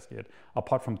actually could rescue it,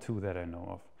 apart from 2 that I know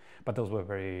of. But those were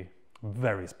very,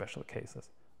 very special cases.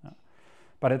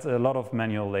 But it's a lot of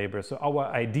manual labor. So our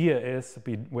idea is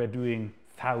we're doing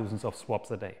thousands of swaps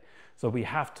a day. So we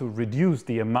have to reduce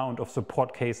the amount of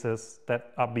support cases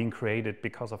that are being created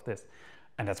because of this.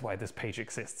 And that's why this page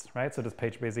exists, right? So this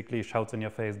page basically shouts in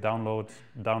your face, download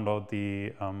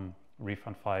the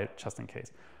refund file just in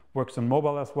case. Works on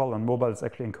mobile as well. On mobile, it's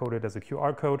actually encoded as a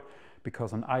QR code,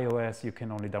 because on iOS, you can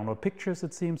only download pictures,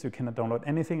 it seems. You cannot download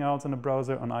anything else in the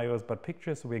browser on iOS but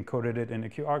pictures. So we encoded it in a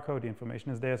QR code. The information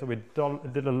is there. So we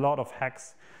did a lot of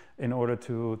hacks in order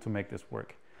to make this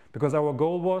work. Because our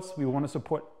goal was, we want to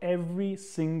support every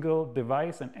single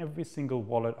device and every single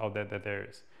wallet out there that there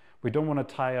is. We don't want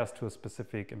to tie us to a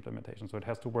specific implementation. So it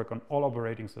has to work on all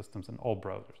operating systems and all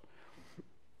browsers.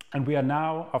 And we are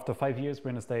now, after 5 years, we're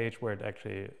in a stage where it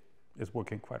actually is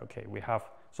working quite okay. We have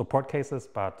support cases,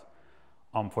 but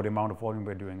for the amount of volume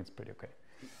we're doing, it's pretty okay.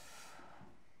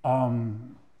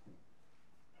 I'm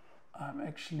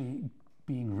actually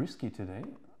being risky today.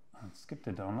 I'll skip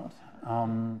the download.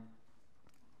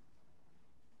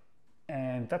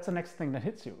 And that's the next thing that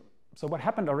hits you. So what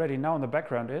happened already now in the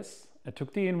background is it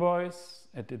took the invoice,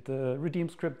 it did the redeem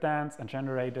script dance and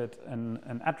generated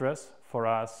an address for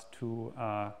us to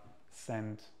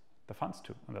send the funds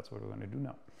to. And that's what we're going to do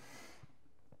now.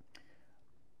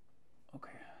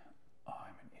 Okay. Oh,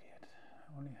 I'm an idiot.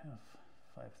 I only have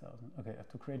 5,000. Okay, I have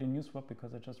to create a new swap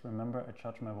because I just remember I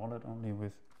charge my wallet only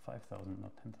with 5,000,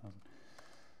 not 10,000.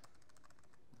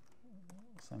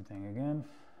 Same thing again.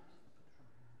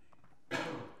 Come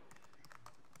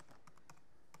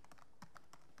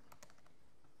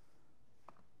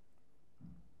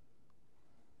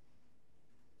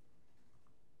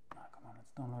on,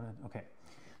 let's download it. Okay,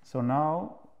 so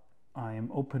now I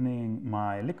am opening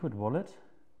my Liquid wallet.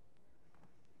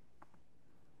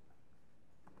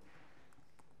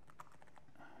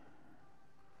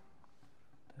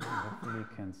 That you hopefully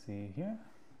can see here.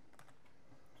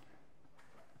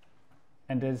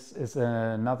 And this is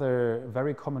another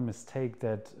very common mistake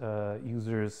that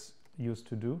users used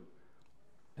to do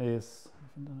is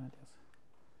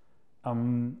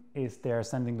they're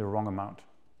sending the wrong amount.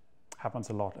 Happens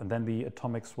a lot. And then the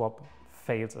atomic swap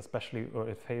fails, especially, or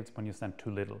it fails when you send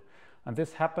too little. And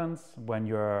this happens when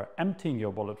you're emptying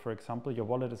your wallet, for example. Your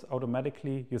wallet is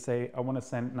automatically, you say, I want to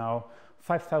send now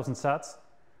 5,000 sats,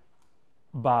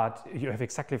 but you have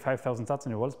exactly 5,000 sats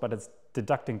in your wallet, but it's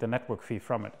deducting the network fee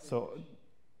from it. So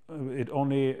we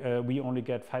only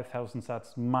get 5,000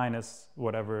 sats minus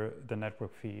whatever the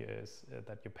network fee is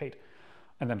that you paid.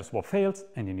 And then the swap fails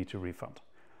and you need to refund.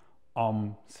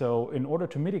 So in order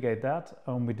to mitigate that,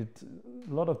 we did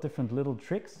a lot of different little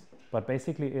tricks, but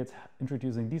basically it's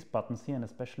introducing these buttons here and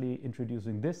especially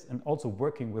introducing this and also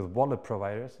working with wallet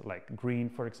providers like Green,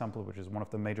 for example, which is one of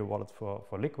the major wallets for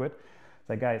Liquid.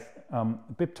 So guys,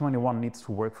 BIP21 needs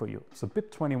to work for you. So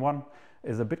BIP21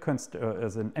 is a Bitcoin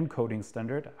is an encoding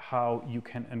standard, how you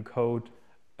can encode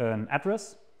an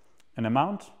address, an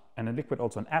amount, and in Liquid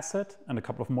also an asset and a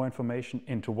couple of more information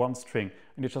into one string.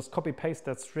 And you just copy paste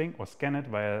that string or scan it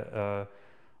via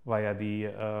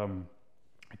the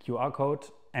QR code,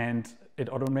 and it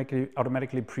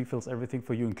automatically pre-fills everything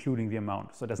for you, including the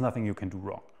amount. So there's nothing you can do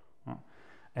wrong.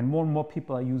 And more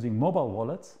people are using mobile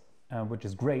wallets, which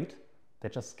is great. They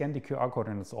just scan the QR code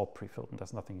and it's all pre-filled, and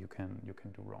there's nothing you can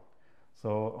do wrong.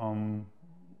 So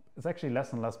it's actually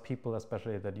less and less people,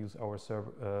 especially that use our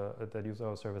service,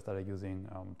 that are using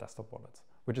desktop wallets,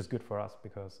 which is good for us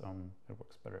because it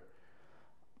works better.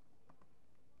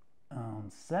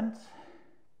 Send.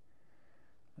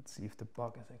 Let's see if the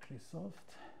bug is actually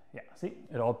solved. Yeah, see,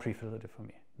 it all pre-filled it for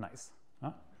me. Nice.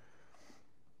 Huh?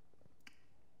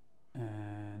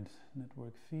 And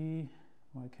network fee.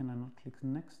 Why can I not click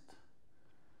next?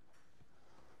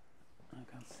 I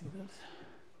can't see that.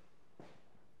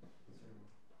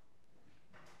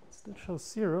 It still shows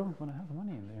 0, but I have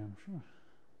money in there, I'm sure.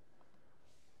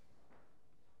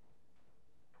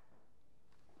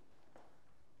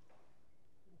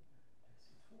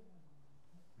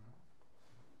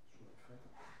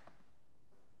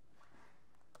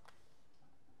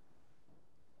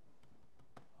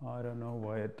 I don't know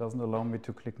why it doesn't allow me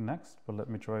to click next, but let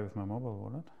me try with my mobile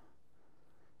wallet.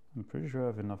 I'm pretty sure I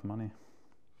have enough money.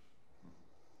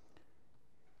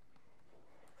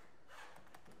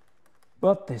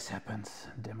 But this happens,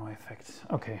 demo effect.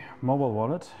 Okay, mobile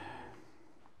wallet.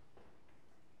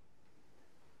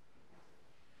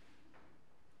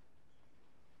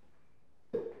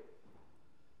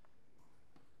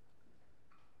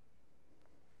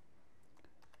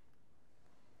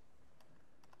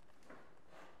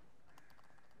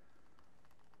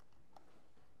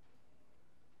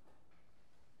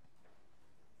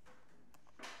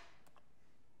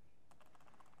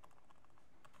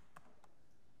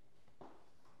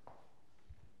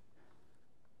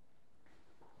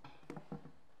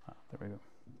 There we go.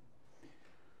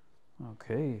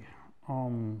 Okay,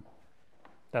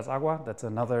 that's Agua. That's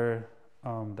another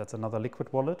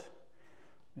Liquid wallet.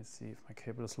 Let's see if my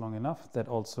cable is long enough. That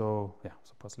also, yeah,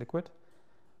 supports Liquid,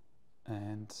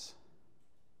 and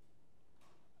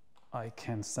I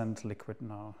can send Liquid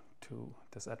now to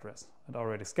this address. It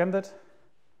already scanned it.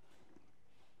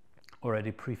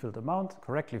 Already pre-filled amount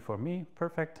correctly for me.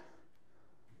 Perfect.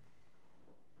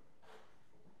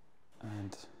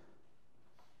 And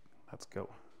let's go.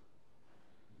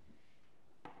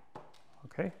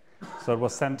 Okay, so it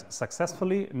was sent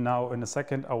successfully. Now in a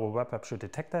second our web app should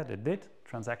detect that. It did.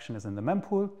 Transaction is in the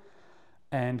mempool.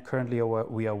 And currently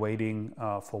we are waiting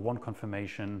for one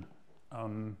confirmation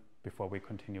before we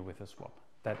continue with the swap.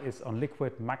 That is on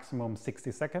Liquid maximum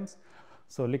 60 seconds.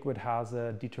 So Liquid has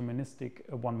a deterministic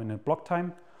 1 minute block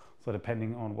time. So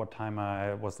depending on what time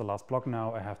was the last block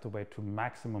now, I have to wait to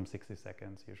maximum 60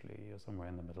 seconds, usually somewhere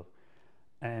in the middle.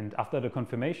 And after the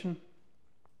confirmation,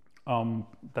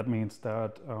 that means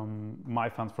that my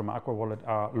funds from Aqua Wallet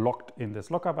are locked in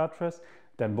this lockup address.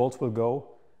 Then Boltz will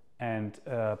go and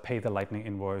pay the Lightning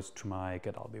invoice to my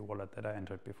GetAlbi wallet that I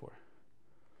entered before.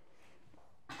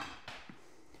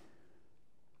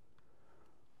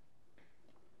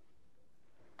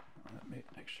 Let me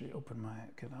actually open my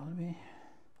GetAlbi.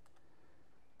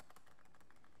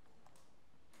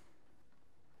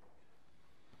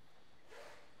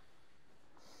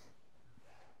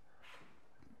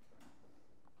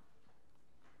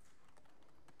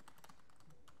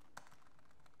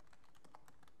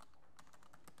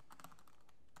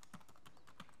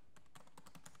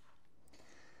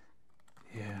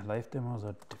 Live demos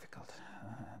are difficult.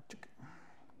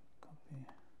 Copy.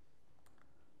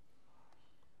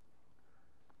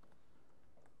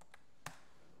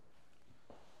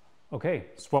 Okay,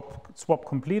 swap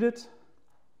completed.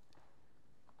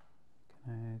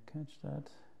 Can I catch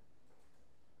that?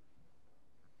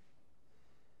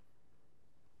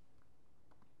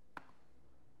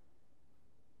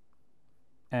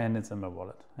 And it's in my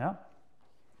wallet. Yeah.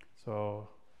 So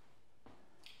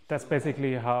that's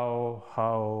basically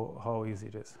how easy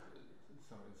it is.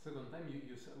 Sorry, second time where did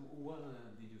you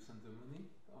send the money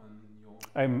on your?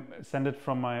 I send it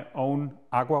from my own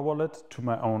Agua wallet to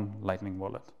my own Lightning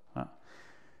wallet.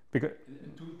 Because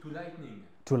to Lightning.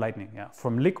 To Lightning, yeah.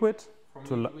 From Liquid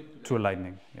to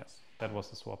Lightning. Yes, that was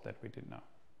the swap that we did now.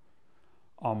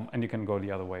 And you can go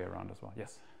the other way around as well.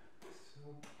 Yes.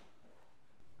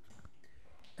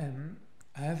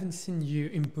 I haven't seen you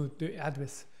input the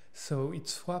address. So it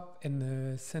swap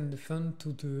and send the fund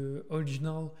to the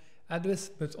original address,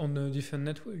 but on a different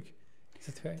network. Is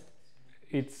that right?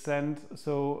 It sent.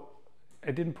 So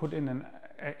I didn't put in an.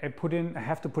 I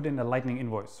have to put in a Lightning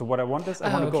invoice. So what I want is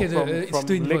I want to go from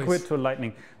Liquid to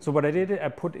Lightning. So what I did, I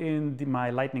put in my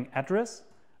Lightning address,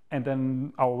 and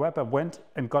then our web app went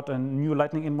and got a new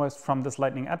Lightning invoice from this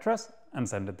Lightning address and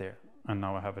sent it there. And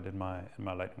now I have it in my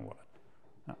Lightning wallet.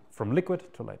 From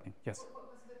Liquid to Lightning. Yes. What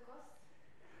was the cost?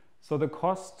 So the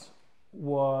cost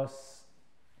was,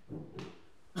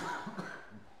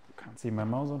 can't see my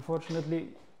mouse unfortunately.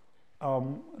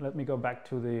 Let me go back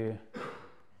to the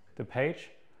page.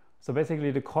 So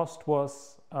basically the cost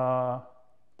was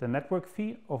the network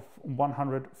fee of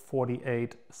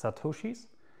 148 Satoshis.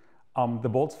 The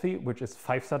Boltz fee, which is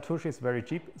 5 Satoshis, very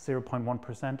cheap,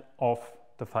 0.1% of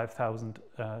the 5,000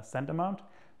 cent amount.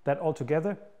 That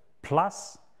altogether,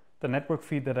 plus the network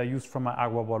fee that I used from my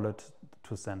Agua wallet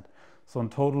to send. So in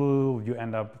total, you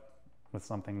end up with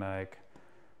something like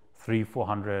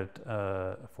 400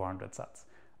 sats.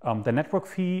 The network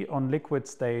fee on Liquid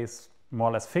stays more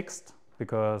or less fixed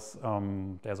because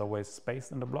there's always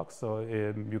space in the block. So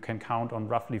you can count on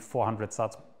roughly 400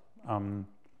 sats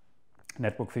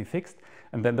network fee fixed.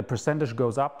 And then the percentage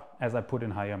goes up as I put in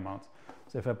higher amounts.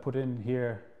 So if I put in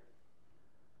here,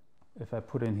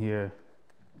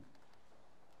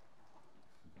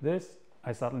 this,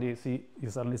 you suddenly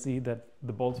see that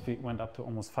the Boltz fee went up to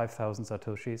almost 5,000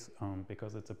 Satoshis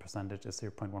because it's a percentage, is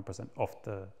 0.1% of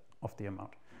the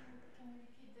amount. Can you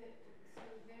repeat so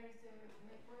there is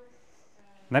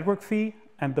a network fee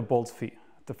and the Boltz fee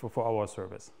for our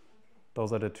service. Okay.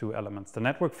 Those are the two elements. The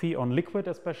network fee on Liquid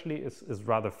especially is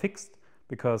rather fixed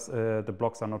because the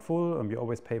blocks are not full. You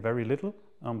always pay very little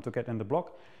to get in the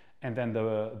block. And then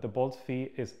the Boltz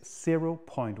fee is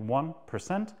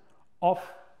 0.1% of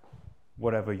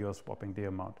whatever you're swapping the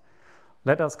amount.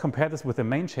 Let us compare this with the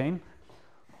main chain.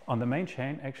 On the main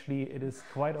chain, actually, it is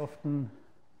quite often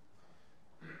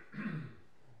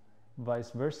vice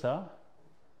versa.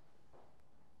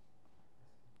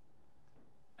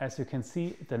 As you can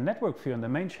see, the network fee on the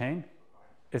main chain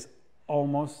is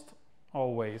almost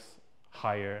always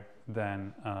higher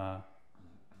than our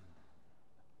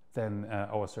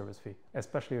service fee,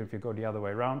 especially if you go the other way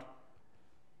around.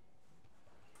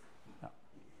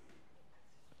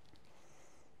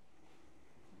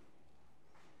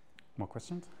 More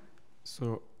questions?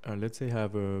 So let's say I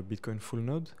have a Bitcoin full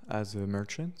node as a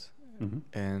merchant,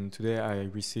 and today I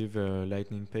receive a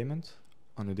Lightning payment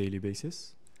on a daily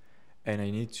basis, and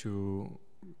I need to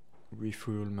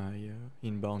refuel my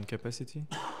inbound capacity.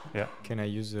 Yeah. Can I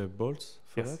use Boltz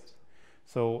for that?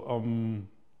 So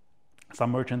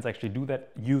some merchants actually do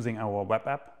that using our web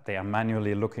app. They are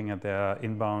manually looking at their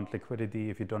inbound liquidity.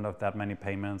 If you don't have that many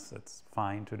payments, it's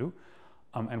fine to do.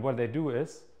 And what they do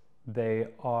is they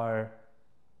are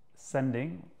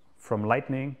sending from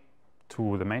Lightning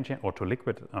to the main chain or to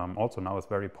Liquid, also now is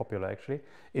very popular actually,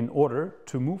 in order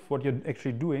to move what you're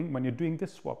actually doing when you're doing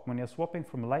this swap. When you're swapping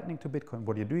from Lightning to Bitcoin,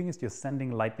 what you're doing is you're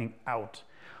sending Lightning out.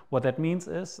 What that means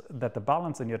is that the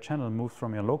balance in your channel moves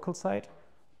from your local side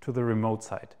to the remote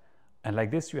side. And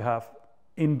like this, you have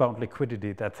inbound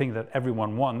liquidity, that thing that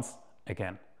everyone wants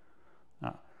again.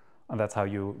 And that's how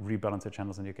you rebalance your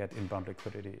channels and you get inbound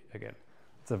liquidity again.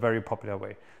 It's a very popular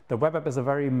way. The web app is a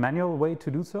very manual way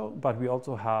to do so, but we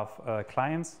also have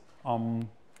clients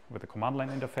with a command line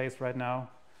interface right now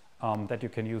that you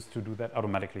can use to do that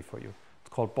automatically for you. It's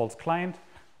called Boltz Client.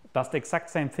 It does the exact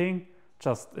same thing,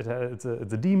 just it's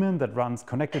a daemon that runs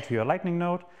connected to your Lightning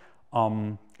node.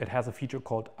 It has a feature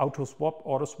called auto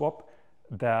swap,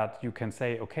 that you can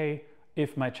say, okay,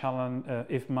 if my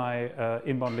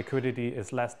inbound liquidity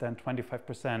is less than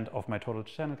 25% of my total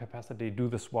channel capacity, do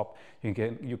the swap.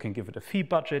 You can give it a fee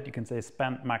budget. You can say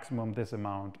spend maximum this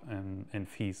amount in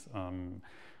fees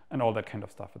and all that kind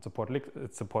of stuff. It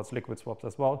supports liquid swaps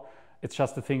as well. It's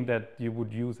just a thing that you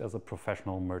would use as a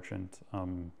professional merchant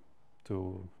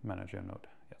to manage your node.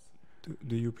 Yes.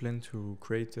 Do you plan to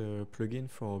create a plugin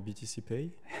for BTC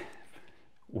Pay?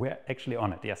 We're actually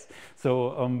on it, yes.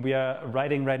 So we are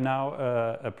writing right now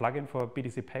a plugin for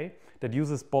BTC Pay that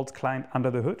uses Boltz Client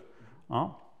under the hood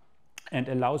and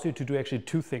allows you to do actually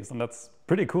two things. And that's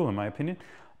pretty cool in my opinion.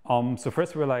 So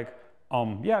first we're like,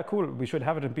 yeah, cool, we should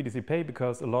have it in BTC Pay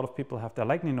because a lot of people have their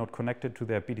Lightning node connected to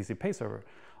their BTC Pay server.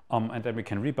 And then we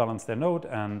can rebalance their node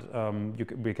and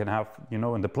we can have, in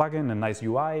the plugin a nice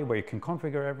UI where you can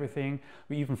configure everything.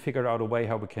 We even figured out a way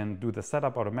how we can do the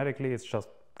setup automatically. It's just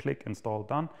click, install,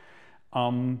 done.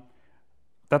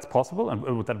 That's possible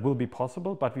and that will be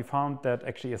possible, but we found that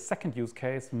actually a second use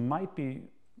case might be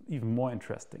even more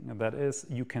interesting. And that is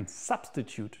you can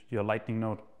substitute your Lightning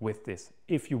node with this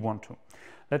if you want to.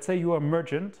 Let's say you are a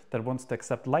merchant that wants to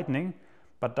accept Lightning,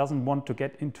 but doesn't want to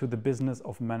get into the business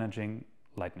of managing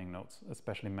Lightning nodes,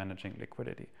 especially managing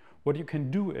liquidity. What you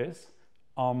can do is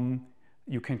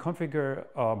you can configure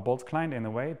Boltz Client in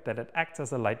a way that it acts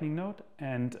as a Lightning node,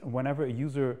 and whenever a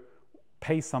user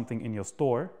pays something in your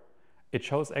store, it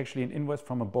shows actually an invoice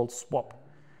from a Boltz swap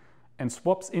and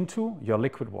swaps into your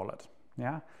Liquid wallet.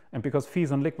 Yeah, and because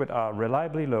fees on Liquid are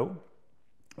reliably low,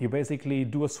 you basically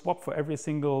do a swap for every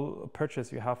single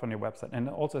purchase you have on your website. And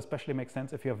it also especially makes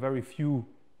sense if you have very few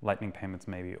Lightning payments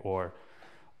maybe, or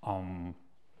a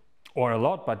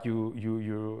lot, but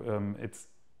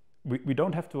we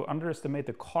don't have to underestimate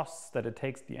the costs that it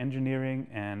takes, the engineering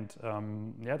and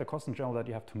the costs in general that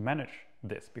you have to manage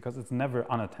this, because it's never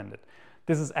unattended.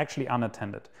 This is actually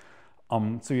unattended.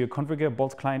 So you configure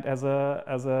Boltz Client as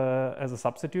a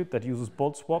substitute that uses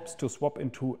Boltz swaps to swap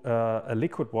into a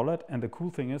Liquid wallet. And the cool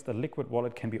thing is that Liquid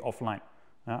wallet can be offline.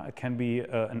 It can be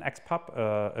an XPub,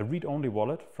 a read-only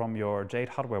wallet from your Jade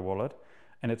hardware wallet,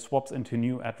 and it swaps into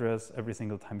new address every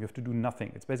single time. You have to do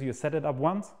nothing. It's basically you set it up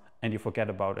once and you forget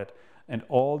about it. And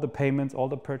all the payments, all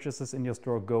the purchases in your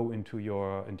store go into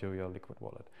your Liquid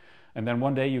wallet. And then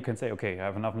one day you can say, okay, I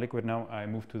have enough Liquid now, I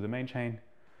move to the main chain,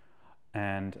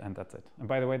 and that's it. And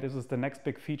by the way, this is the next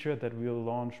big feature that we'll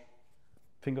launch,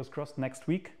 fingers crossed, next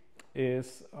week,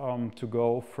 is to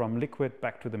go from Liquid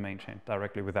back to the main chain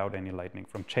directly without any Lightning,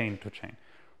 from chain to chain.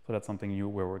 So that's something new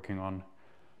we're working on,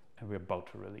 and we're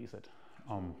about to release it.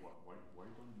 Why don't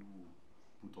you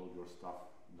put all your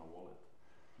stuff in a wallet,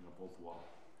 in a Boltz wallet?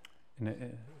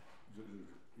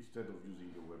 Instead of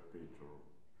using the web page, or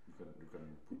you can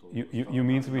put all your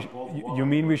stuff you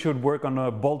mean we should work on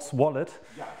a Boltz wallet?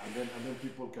 Yeah, and then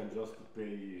people can just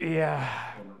pay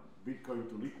Bitcoin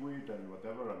to Liquid and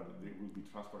whatever, and they will be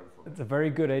transparent for them. It's a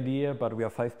very good idea, but we are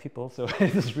 5 people, so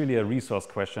it is really a resource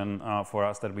question for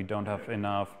us that we don't have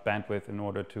enough bandwidth in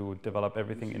order to develop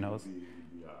everything in-house.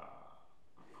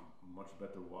 Much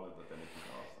better wallet than anything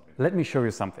else. Let me show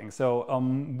you something. So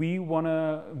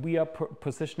we are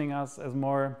positioning us as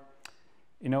more,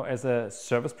 as a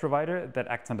service provider that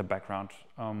acts in the background.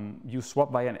 You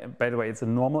swap by the way, it's a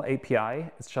normal API.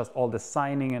 It's just all the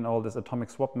signing and all this atomic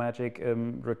swap magic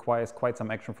requires quite some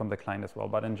action from the client as well.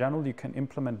 But in general, you can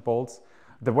implement Boltz.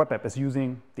 The web app is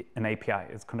using an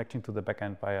API. It's connecting to the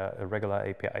backend via a regular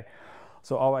API.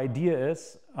 So our idea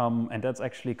is, and that's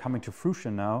actually coming to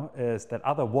fruition now, is that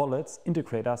other wallets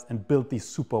integrate us and build these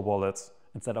super wallets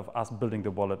instead of us building the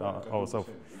wallet also.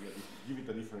 Give it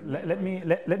a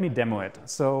different let me demo it.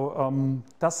 So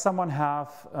does someone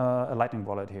have a Lightning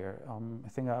wallet here? I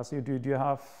think I asked you, do you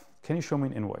have, can you show me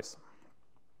an invoice?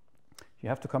 You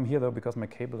have to come here though, because my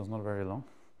cable is not very long.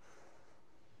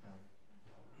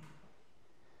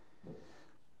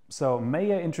 So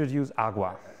may I introduce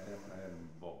Agua? I am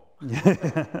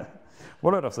Bob.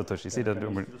 Wallet of Satoshi. See that?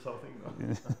 Can I steal something?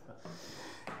 No?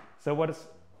 So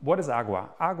what is Agua?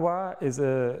 Agua is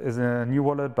a new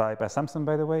wallet by Samsung,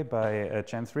 by the way, by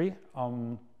Gen 3.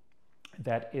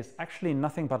 That is actually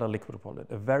nothing but a liquid wallet,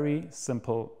 a very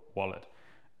simple wallet.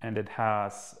 And it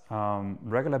has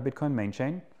regular Bitcoin main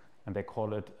chain, and they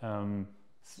call it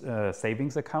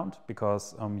savings account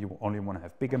because you only want to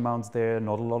have big amounts there,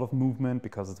 not a lot of movement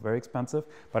because it's very expensive,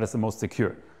 but it's the most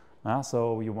secure.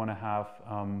 So you want to have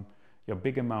your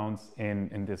big amounts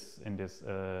in this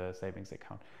savings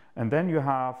account. And then you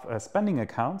have spending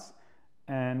accounts,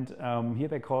 and here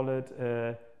they call it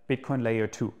Bitcoin Layer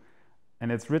 2.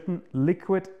 And it's written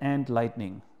liquid and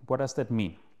lightning. What does that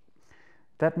mean?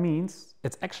 That means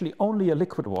it's actually only a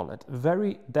liquid wallet,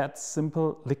 that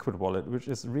simple liquid wallet, which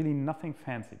is really nothing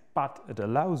fancy, but it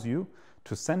allows you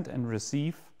to send and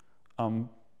receive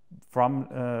from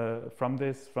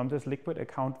this liquid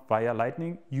account via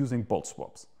Lightning using Boltz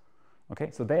swaps.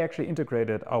 Okay, so they actually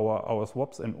integrated our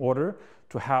swaps in order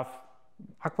to have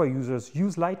Aqua users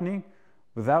use Lightning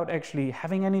without actually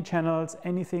having any channels,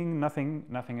 anything,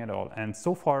 nothing at all. And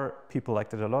so far, people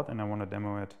liked it a lot, and I want to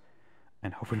demo it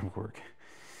and hope it will work.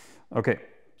 Okay,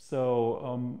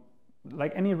 so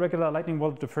like any regular Lightning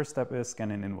wallet, the first step is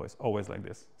scan an invoice, always like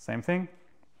this. Same thing.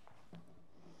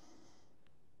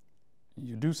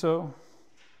 You do so.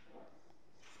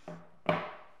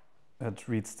 It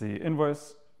reads the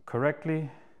invoice correctly.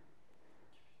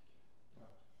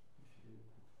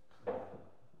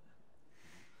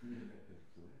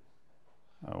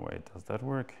 Oh wait, does that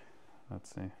work?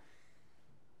 Let's see.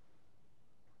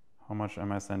 How much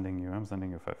am I sending you? I'm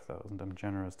sending you 5,000. I'm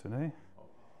generous today.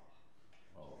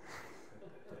 Oh,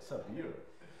 that's a beer.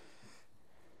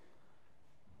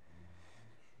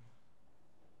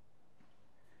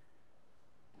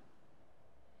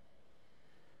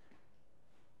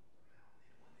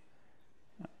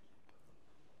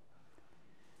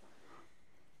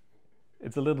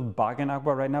 It's a little bug in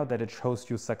Aqua right now that it shows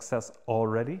you success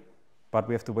already, but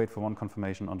we have to wait for one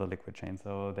confirmation on the liquid chain.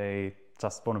 So they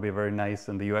just want to be very nice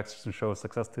in the UX to show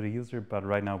success to the user, but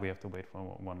right now we have to wait for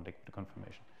one liquid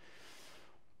confirmation.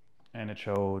 And it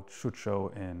should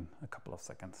show in a couple of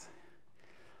seconds.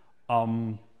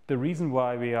 The reason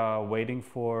why we are waiting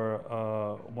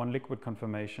for one liquid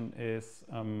confirmation is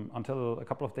until a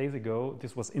couple of days ago,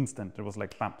 this was instant. It was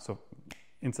like bam, so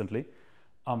instantly.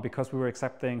 Because we were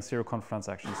accepting zero-conf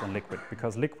transactions on Liquid,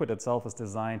 because Liquid itself is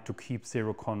designed to keep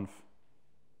zero-conf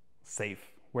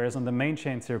safe, whereas on the main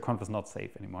chain, zero-conf is not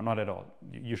safe anymore, not at all.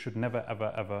 You should never,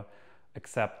 ever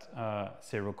accept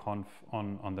zero-conf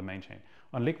on the main chain.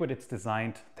 On Liquid, it's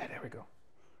designed, there we go,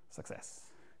 success.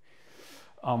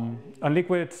 On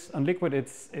Liquid,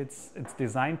 it's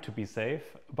designed to be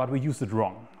safe, but we use it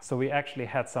wrong. So we actually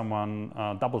had someone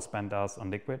double spend us on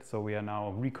Liquid, so we are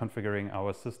now reconfiguring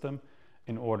our system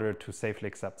in order to safely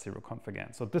accept zero-conf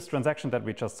again. So this transaction that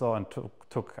we just saw and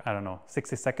took I don't know,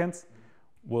 60 seconds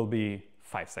will be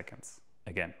 5 seconds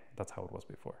again. That's how it was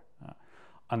before.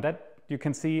 And that you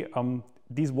can see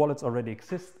these wallets already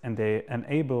exist and they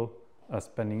enable a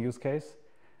spending use case.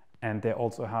 And they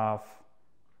also have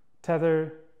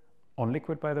Tether on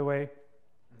Liquid, by the way.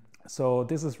 So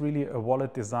this is really a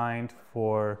wallet designed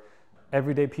for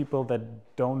everyday people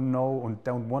that don't know and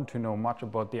don't want to know much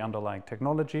about the underlying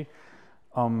technology.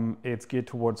 It's geared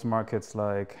towards markets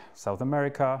like South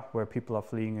America, where people are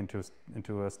fleeing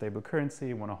into a stable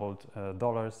currency, want to hold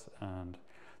dollars, and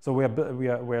so we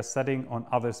are setting on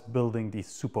others building these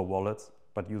super wallets,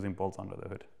 but using Boltz under the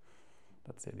hood.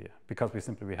 That's the idea, because we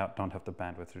simply don't have the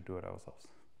bandwidth to do it ourselves.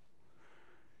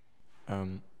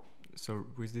 So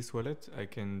with this wallet, I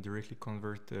can directly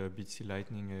convert BTC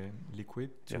Lightning Liquid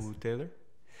to Yes. Tether.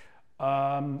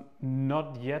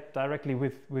 Not yet directly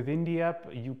within the app.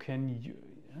 You can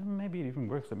maybe it even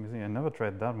works. Let me see. I never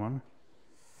tried that one.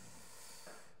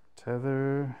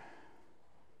 Tether,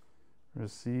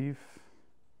 receive.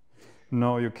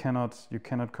 No, you cannot. You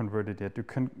cannot convert it yet.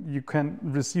 You can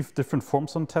receive different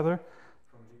forms on Tether.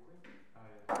 From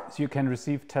Liquid? So you can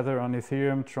receive Tether on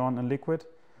Ethereum, Tron, and Liquid,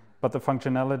 but the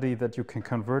functionality that you can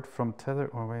convert from Tether.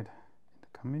 Oh wait, in the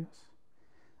communes?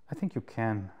 I think you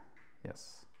can.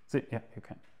 Yes. See, yeah, you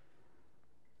can.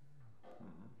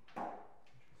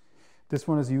 This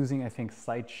one is using, I think,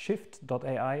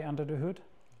 SiteShift.ai under the hood.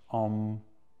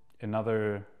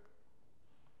 Another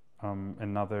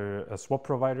swap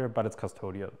provider, but it's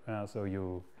custodial.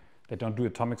 So they don't do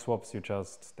atomic swaps. They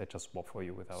just swap for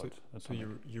you without. So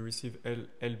you receive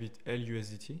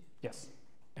LUSDT. Yes.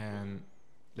 And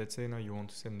let's say now you want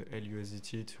to send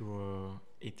LUSDT to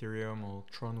Ethereum or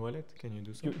Tron wallet. Can you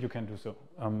do so? You can do so.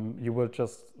 You will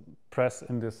just press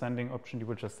in the sending option. You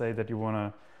will just say that you want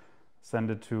to send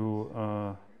it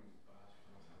to.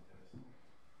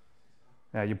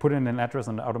 Yeah, you put in an address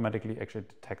and it automatically actually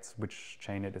detects which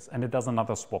chain it is, and it does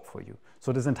another swap for you.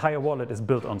 So this entire wallet is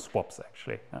built on swaps,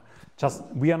 actually. Just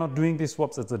we are not doing these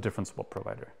swaps; it's a different swap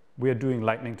provider. We are doing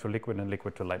Lightning to Liquid and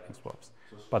Liquid to Lightning swaps,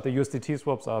 but the USDT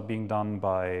swaps are being done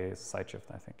by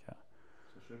Sideshift, I think. Yeah.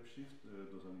 So Shapeshift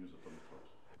doesn't use atomic swaps.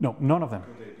 No, none of them.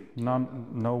 None.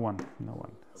 No one.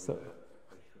 So at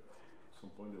some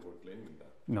point they were claiming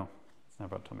that. no, it's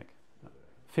never atomic.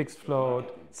 Fixed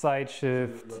float,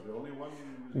 Sideshift. You are the only one.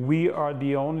 We are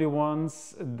the only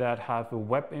ones that have a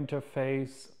web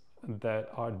interface that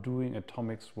are doing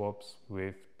atomic swaps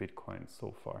with Bitcoin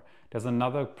so far. There's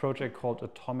another project called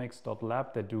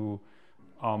atomics.lab that do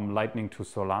Lightning to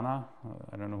Solana.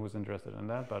 I don't know who's interested in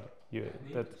that, but yeah,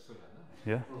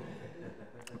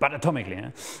 but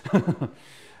atomically.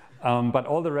 Yeah? But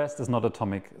all the rest is not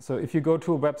atomic. So if you go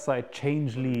to a website,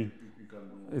 Changely,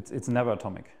 it's never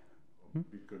atomic.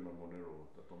 Bitcoin and Monero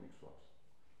atomic swaps.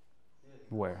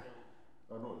 Where?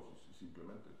 No, it's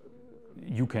implemented.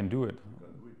 You can do it,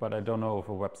 but I don't know of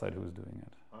a website who's doing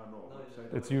it. No,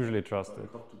 It's usually trusted. you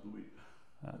have to do it.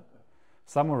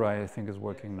 Samurai, I think, is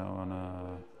working now on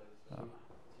a.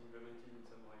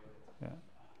 Yeah.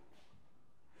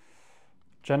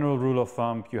 General rule of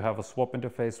thumb: you have a swap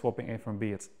interface, swapping A from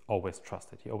B. It's always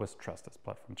trusted. You always trust this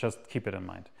platform. Just keep it in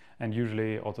mind, and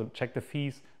usually also check the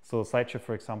fees. So Sideshift,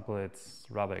 for example, it's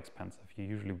rather expensive. You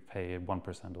usually pay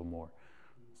 1% or more.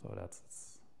 So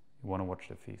you want to watch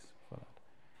the fees for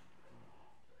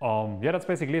that. Yeah, that's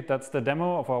basically it. That's the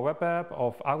demo of our web app,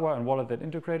 of Agua and wallet that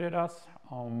integrated us.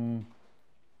 And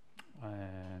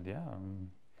yeah,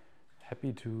 I'm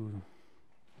happy to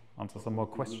answer some more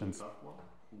questions.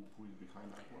 Who is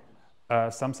behind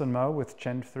Agua? Samson Mao with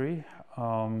Gen 3.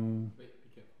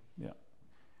 Yeah.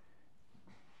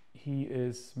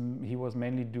 He was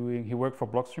mainly he worked for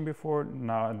Blockstream before.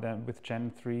 Now and then with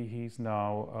Gen 3, he's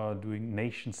now doing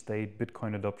nation state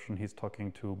Bitcoin adoption. He's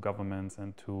talking to governments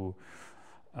and to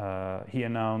he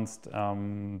announced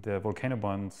the volcano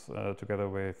bonds together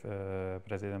with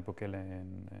President Bukele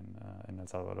in El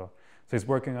Salvador. So he's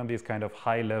working on these kind of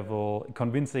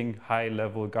convincing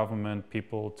high-level government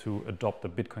people to adopt a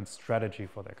Bitcoin strategy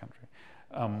for their country.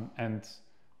 And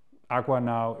Agua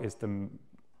now is the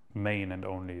main and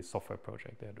only software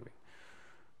project they're doing.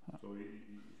 So if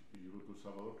you go to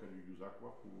Salvador, can you use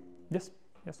Agua? Yes.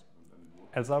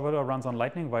 El Salvador runs on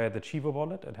Lightning via the Chivo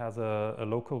wallet. It has a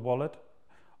local wallet,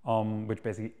 which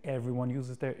basically everyone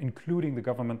uses there, including the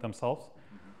government themselves.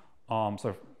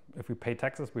 So if we pay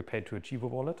taxes, we pay to a Chivo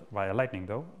wallet via Lightning,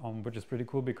 though, which is pretty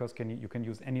cool because you can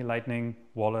use any Lightning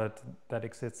wallet that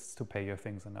exists to pay your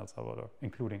things in El Salvador,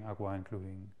 including Agua,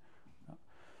 including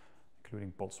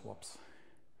Boltz swaps.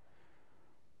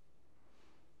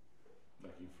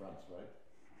 Like in France,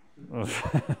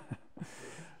 right?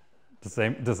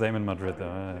 the same in Madrid,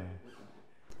 though.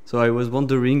 So I was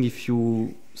wondering if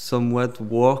you somewhat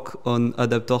work on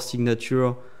adapter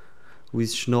signature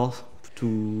with Schnorr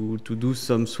to do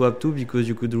some swap too, because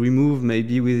you could remove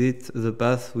maybe with it the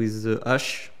path with the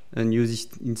hash and use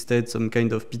instead some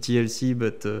kind of PTLC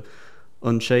but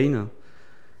on chain.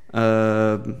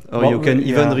 Or you can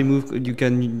even remove. You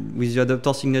can with the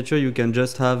adapter signature. You can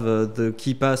just have the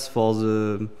key pass for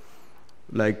the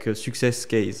success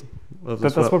case.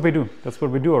 That's what we do. That's what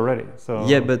we do already. So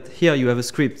yeah, but here you have a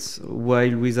script.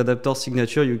 While with adapter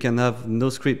signature, you can have no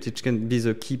script. It can be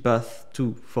the key path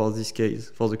too for this case.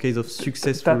 For the case of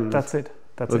successful. That's it.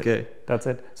 That's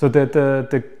it. So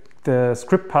the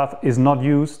script path is not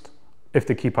used if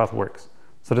the key path works.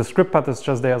 So the script path is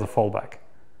just there as a fallback.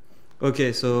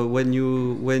 Okay, so when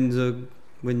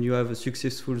you have a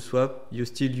successful swap, you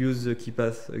still use the key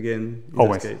path again.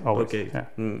 Always. Okay. Yeah.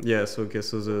 Yes. Okay.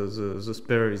 So the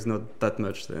spare is not that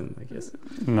much then, I guess.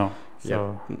 No. So.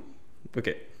 Yeah.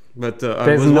 Okay. But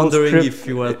I was wondering if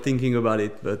you were thinking about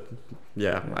it. But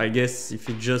yeah, I guess if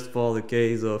it's just for the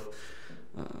case of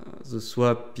the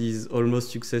swap is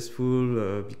almost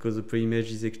successful because the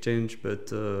pre-image is exchanged, but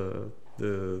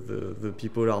the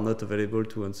people are not available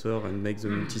to answer and make the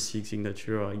multi-sig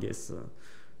signature, I guess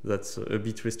that's a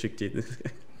bit restricted.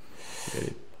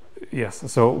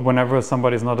 Yes, so whenever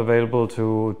somebody is not available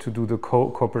to do the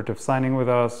cooperative signing with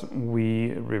us,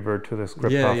 we revert to the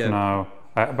script path now.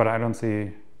 But I don't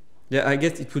see... Yeah, I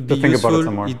guess it would be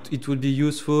useful. It would be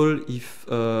useful if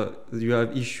you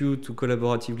have issue to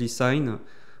collaboratively sign,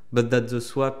 but that the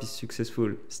swap is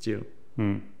successful still.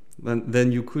 And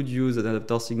then you could use an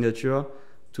adapter signature,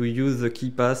 to use the key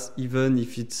pass even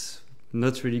if it's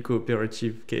not really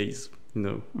cooperative case, you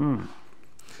know.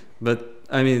 But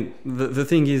I mean, the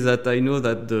thing is that I know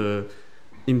that the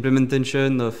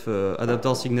implementation of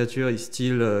adapter signature is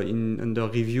still under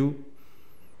review.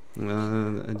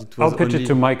 And it was I'll pitch it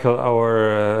to Michael,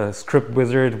 our script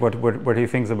wizard, what he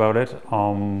thinks about it.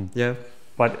 Yeah.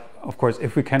 But of course,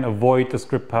 if we can avoid the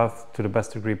script path to the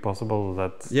best degree possible,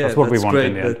 that's what we want great,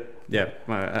 in the end. Yeah,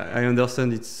 I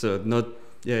understand it's not.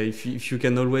 Yeah, if you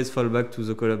can always fall back to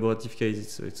the collaborative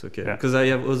case, it's okay. Yeah. Because I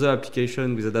have other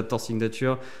applications with adapter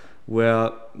signature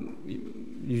where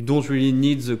you don't really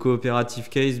need the cooperative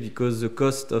case because the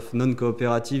cost of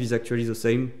non-cooperative is actually the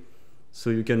same. So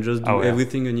you can just do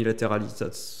everything unilaterally.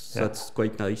 That's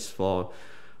quite nice for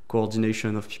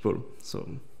coordination of people. So,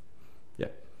 yeah.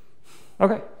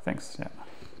 Okay, thanks. Yeah.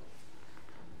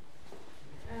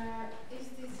 Is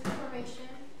this information?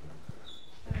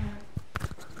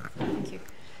 Thank you.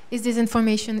 Is this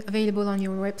information available on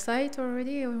your website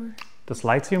already, or The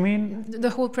slides, you mean? the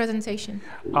whole presentation?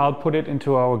 I'll put it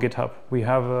into our GitHub. We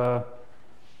have a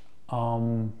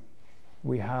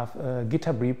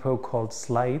GitHub repo called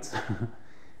Slides.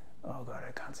 Oh God,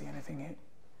 I can't see anything here.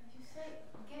 Did you say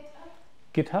GitHub?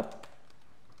 GitHub?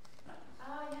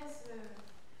 Ah, yes.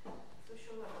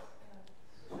 Social.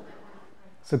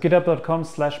 So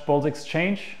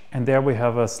github.com/boltzexchange, and there we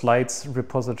have a slides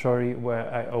repository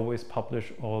where I always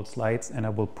publish all slides, and I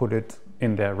will put it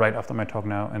in there right after my talk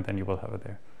now, and then you will have it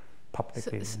there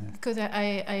publicly. Because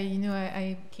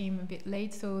I came a bit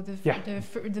late, so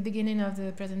the beginning of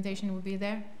the presentation will be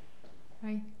there,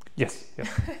 right? Yes.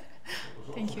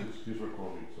 Thank you. He's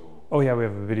recording, so. Oh yeah, we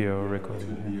have a video recording.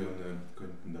 It will be on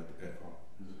bitcoin.fr.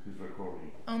 He's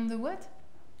recording. On the what?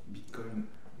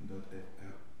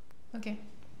 Bitcoin.fr. Okay.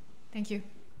 Thank you.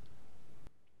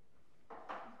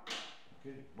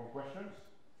 Okay, more questions?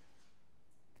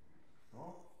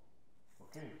 No?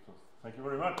 Okay, so thank you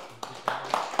very much.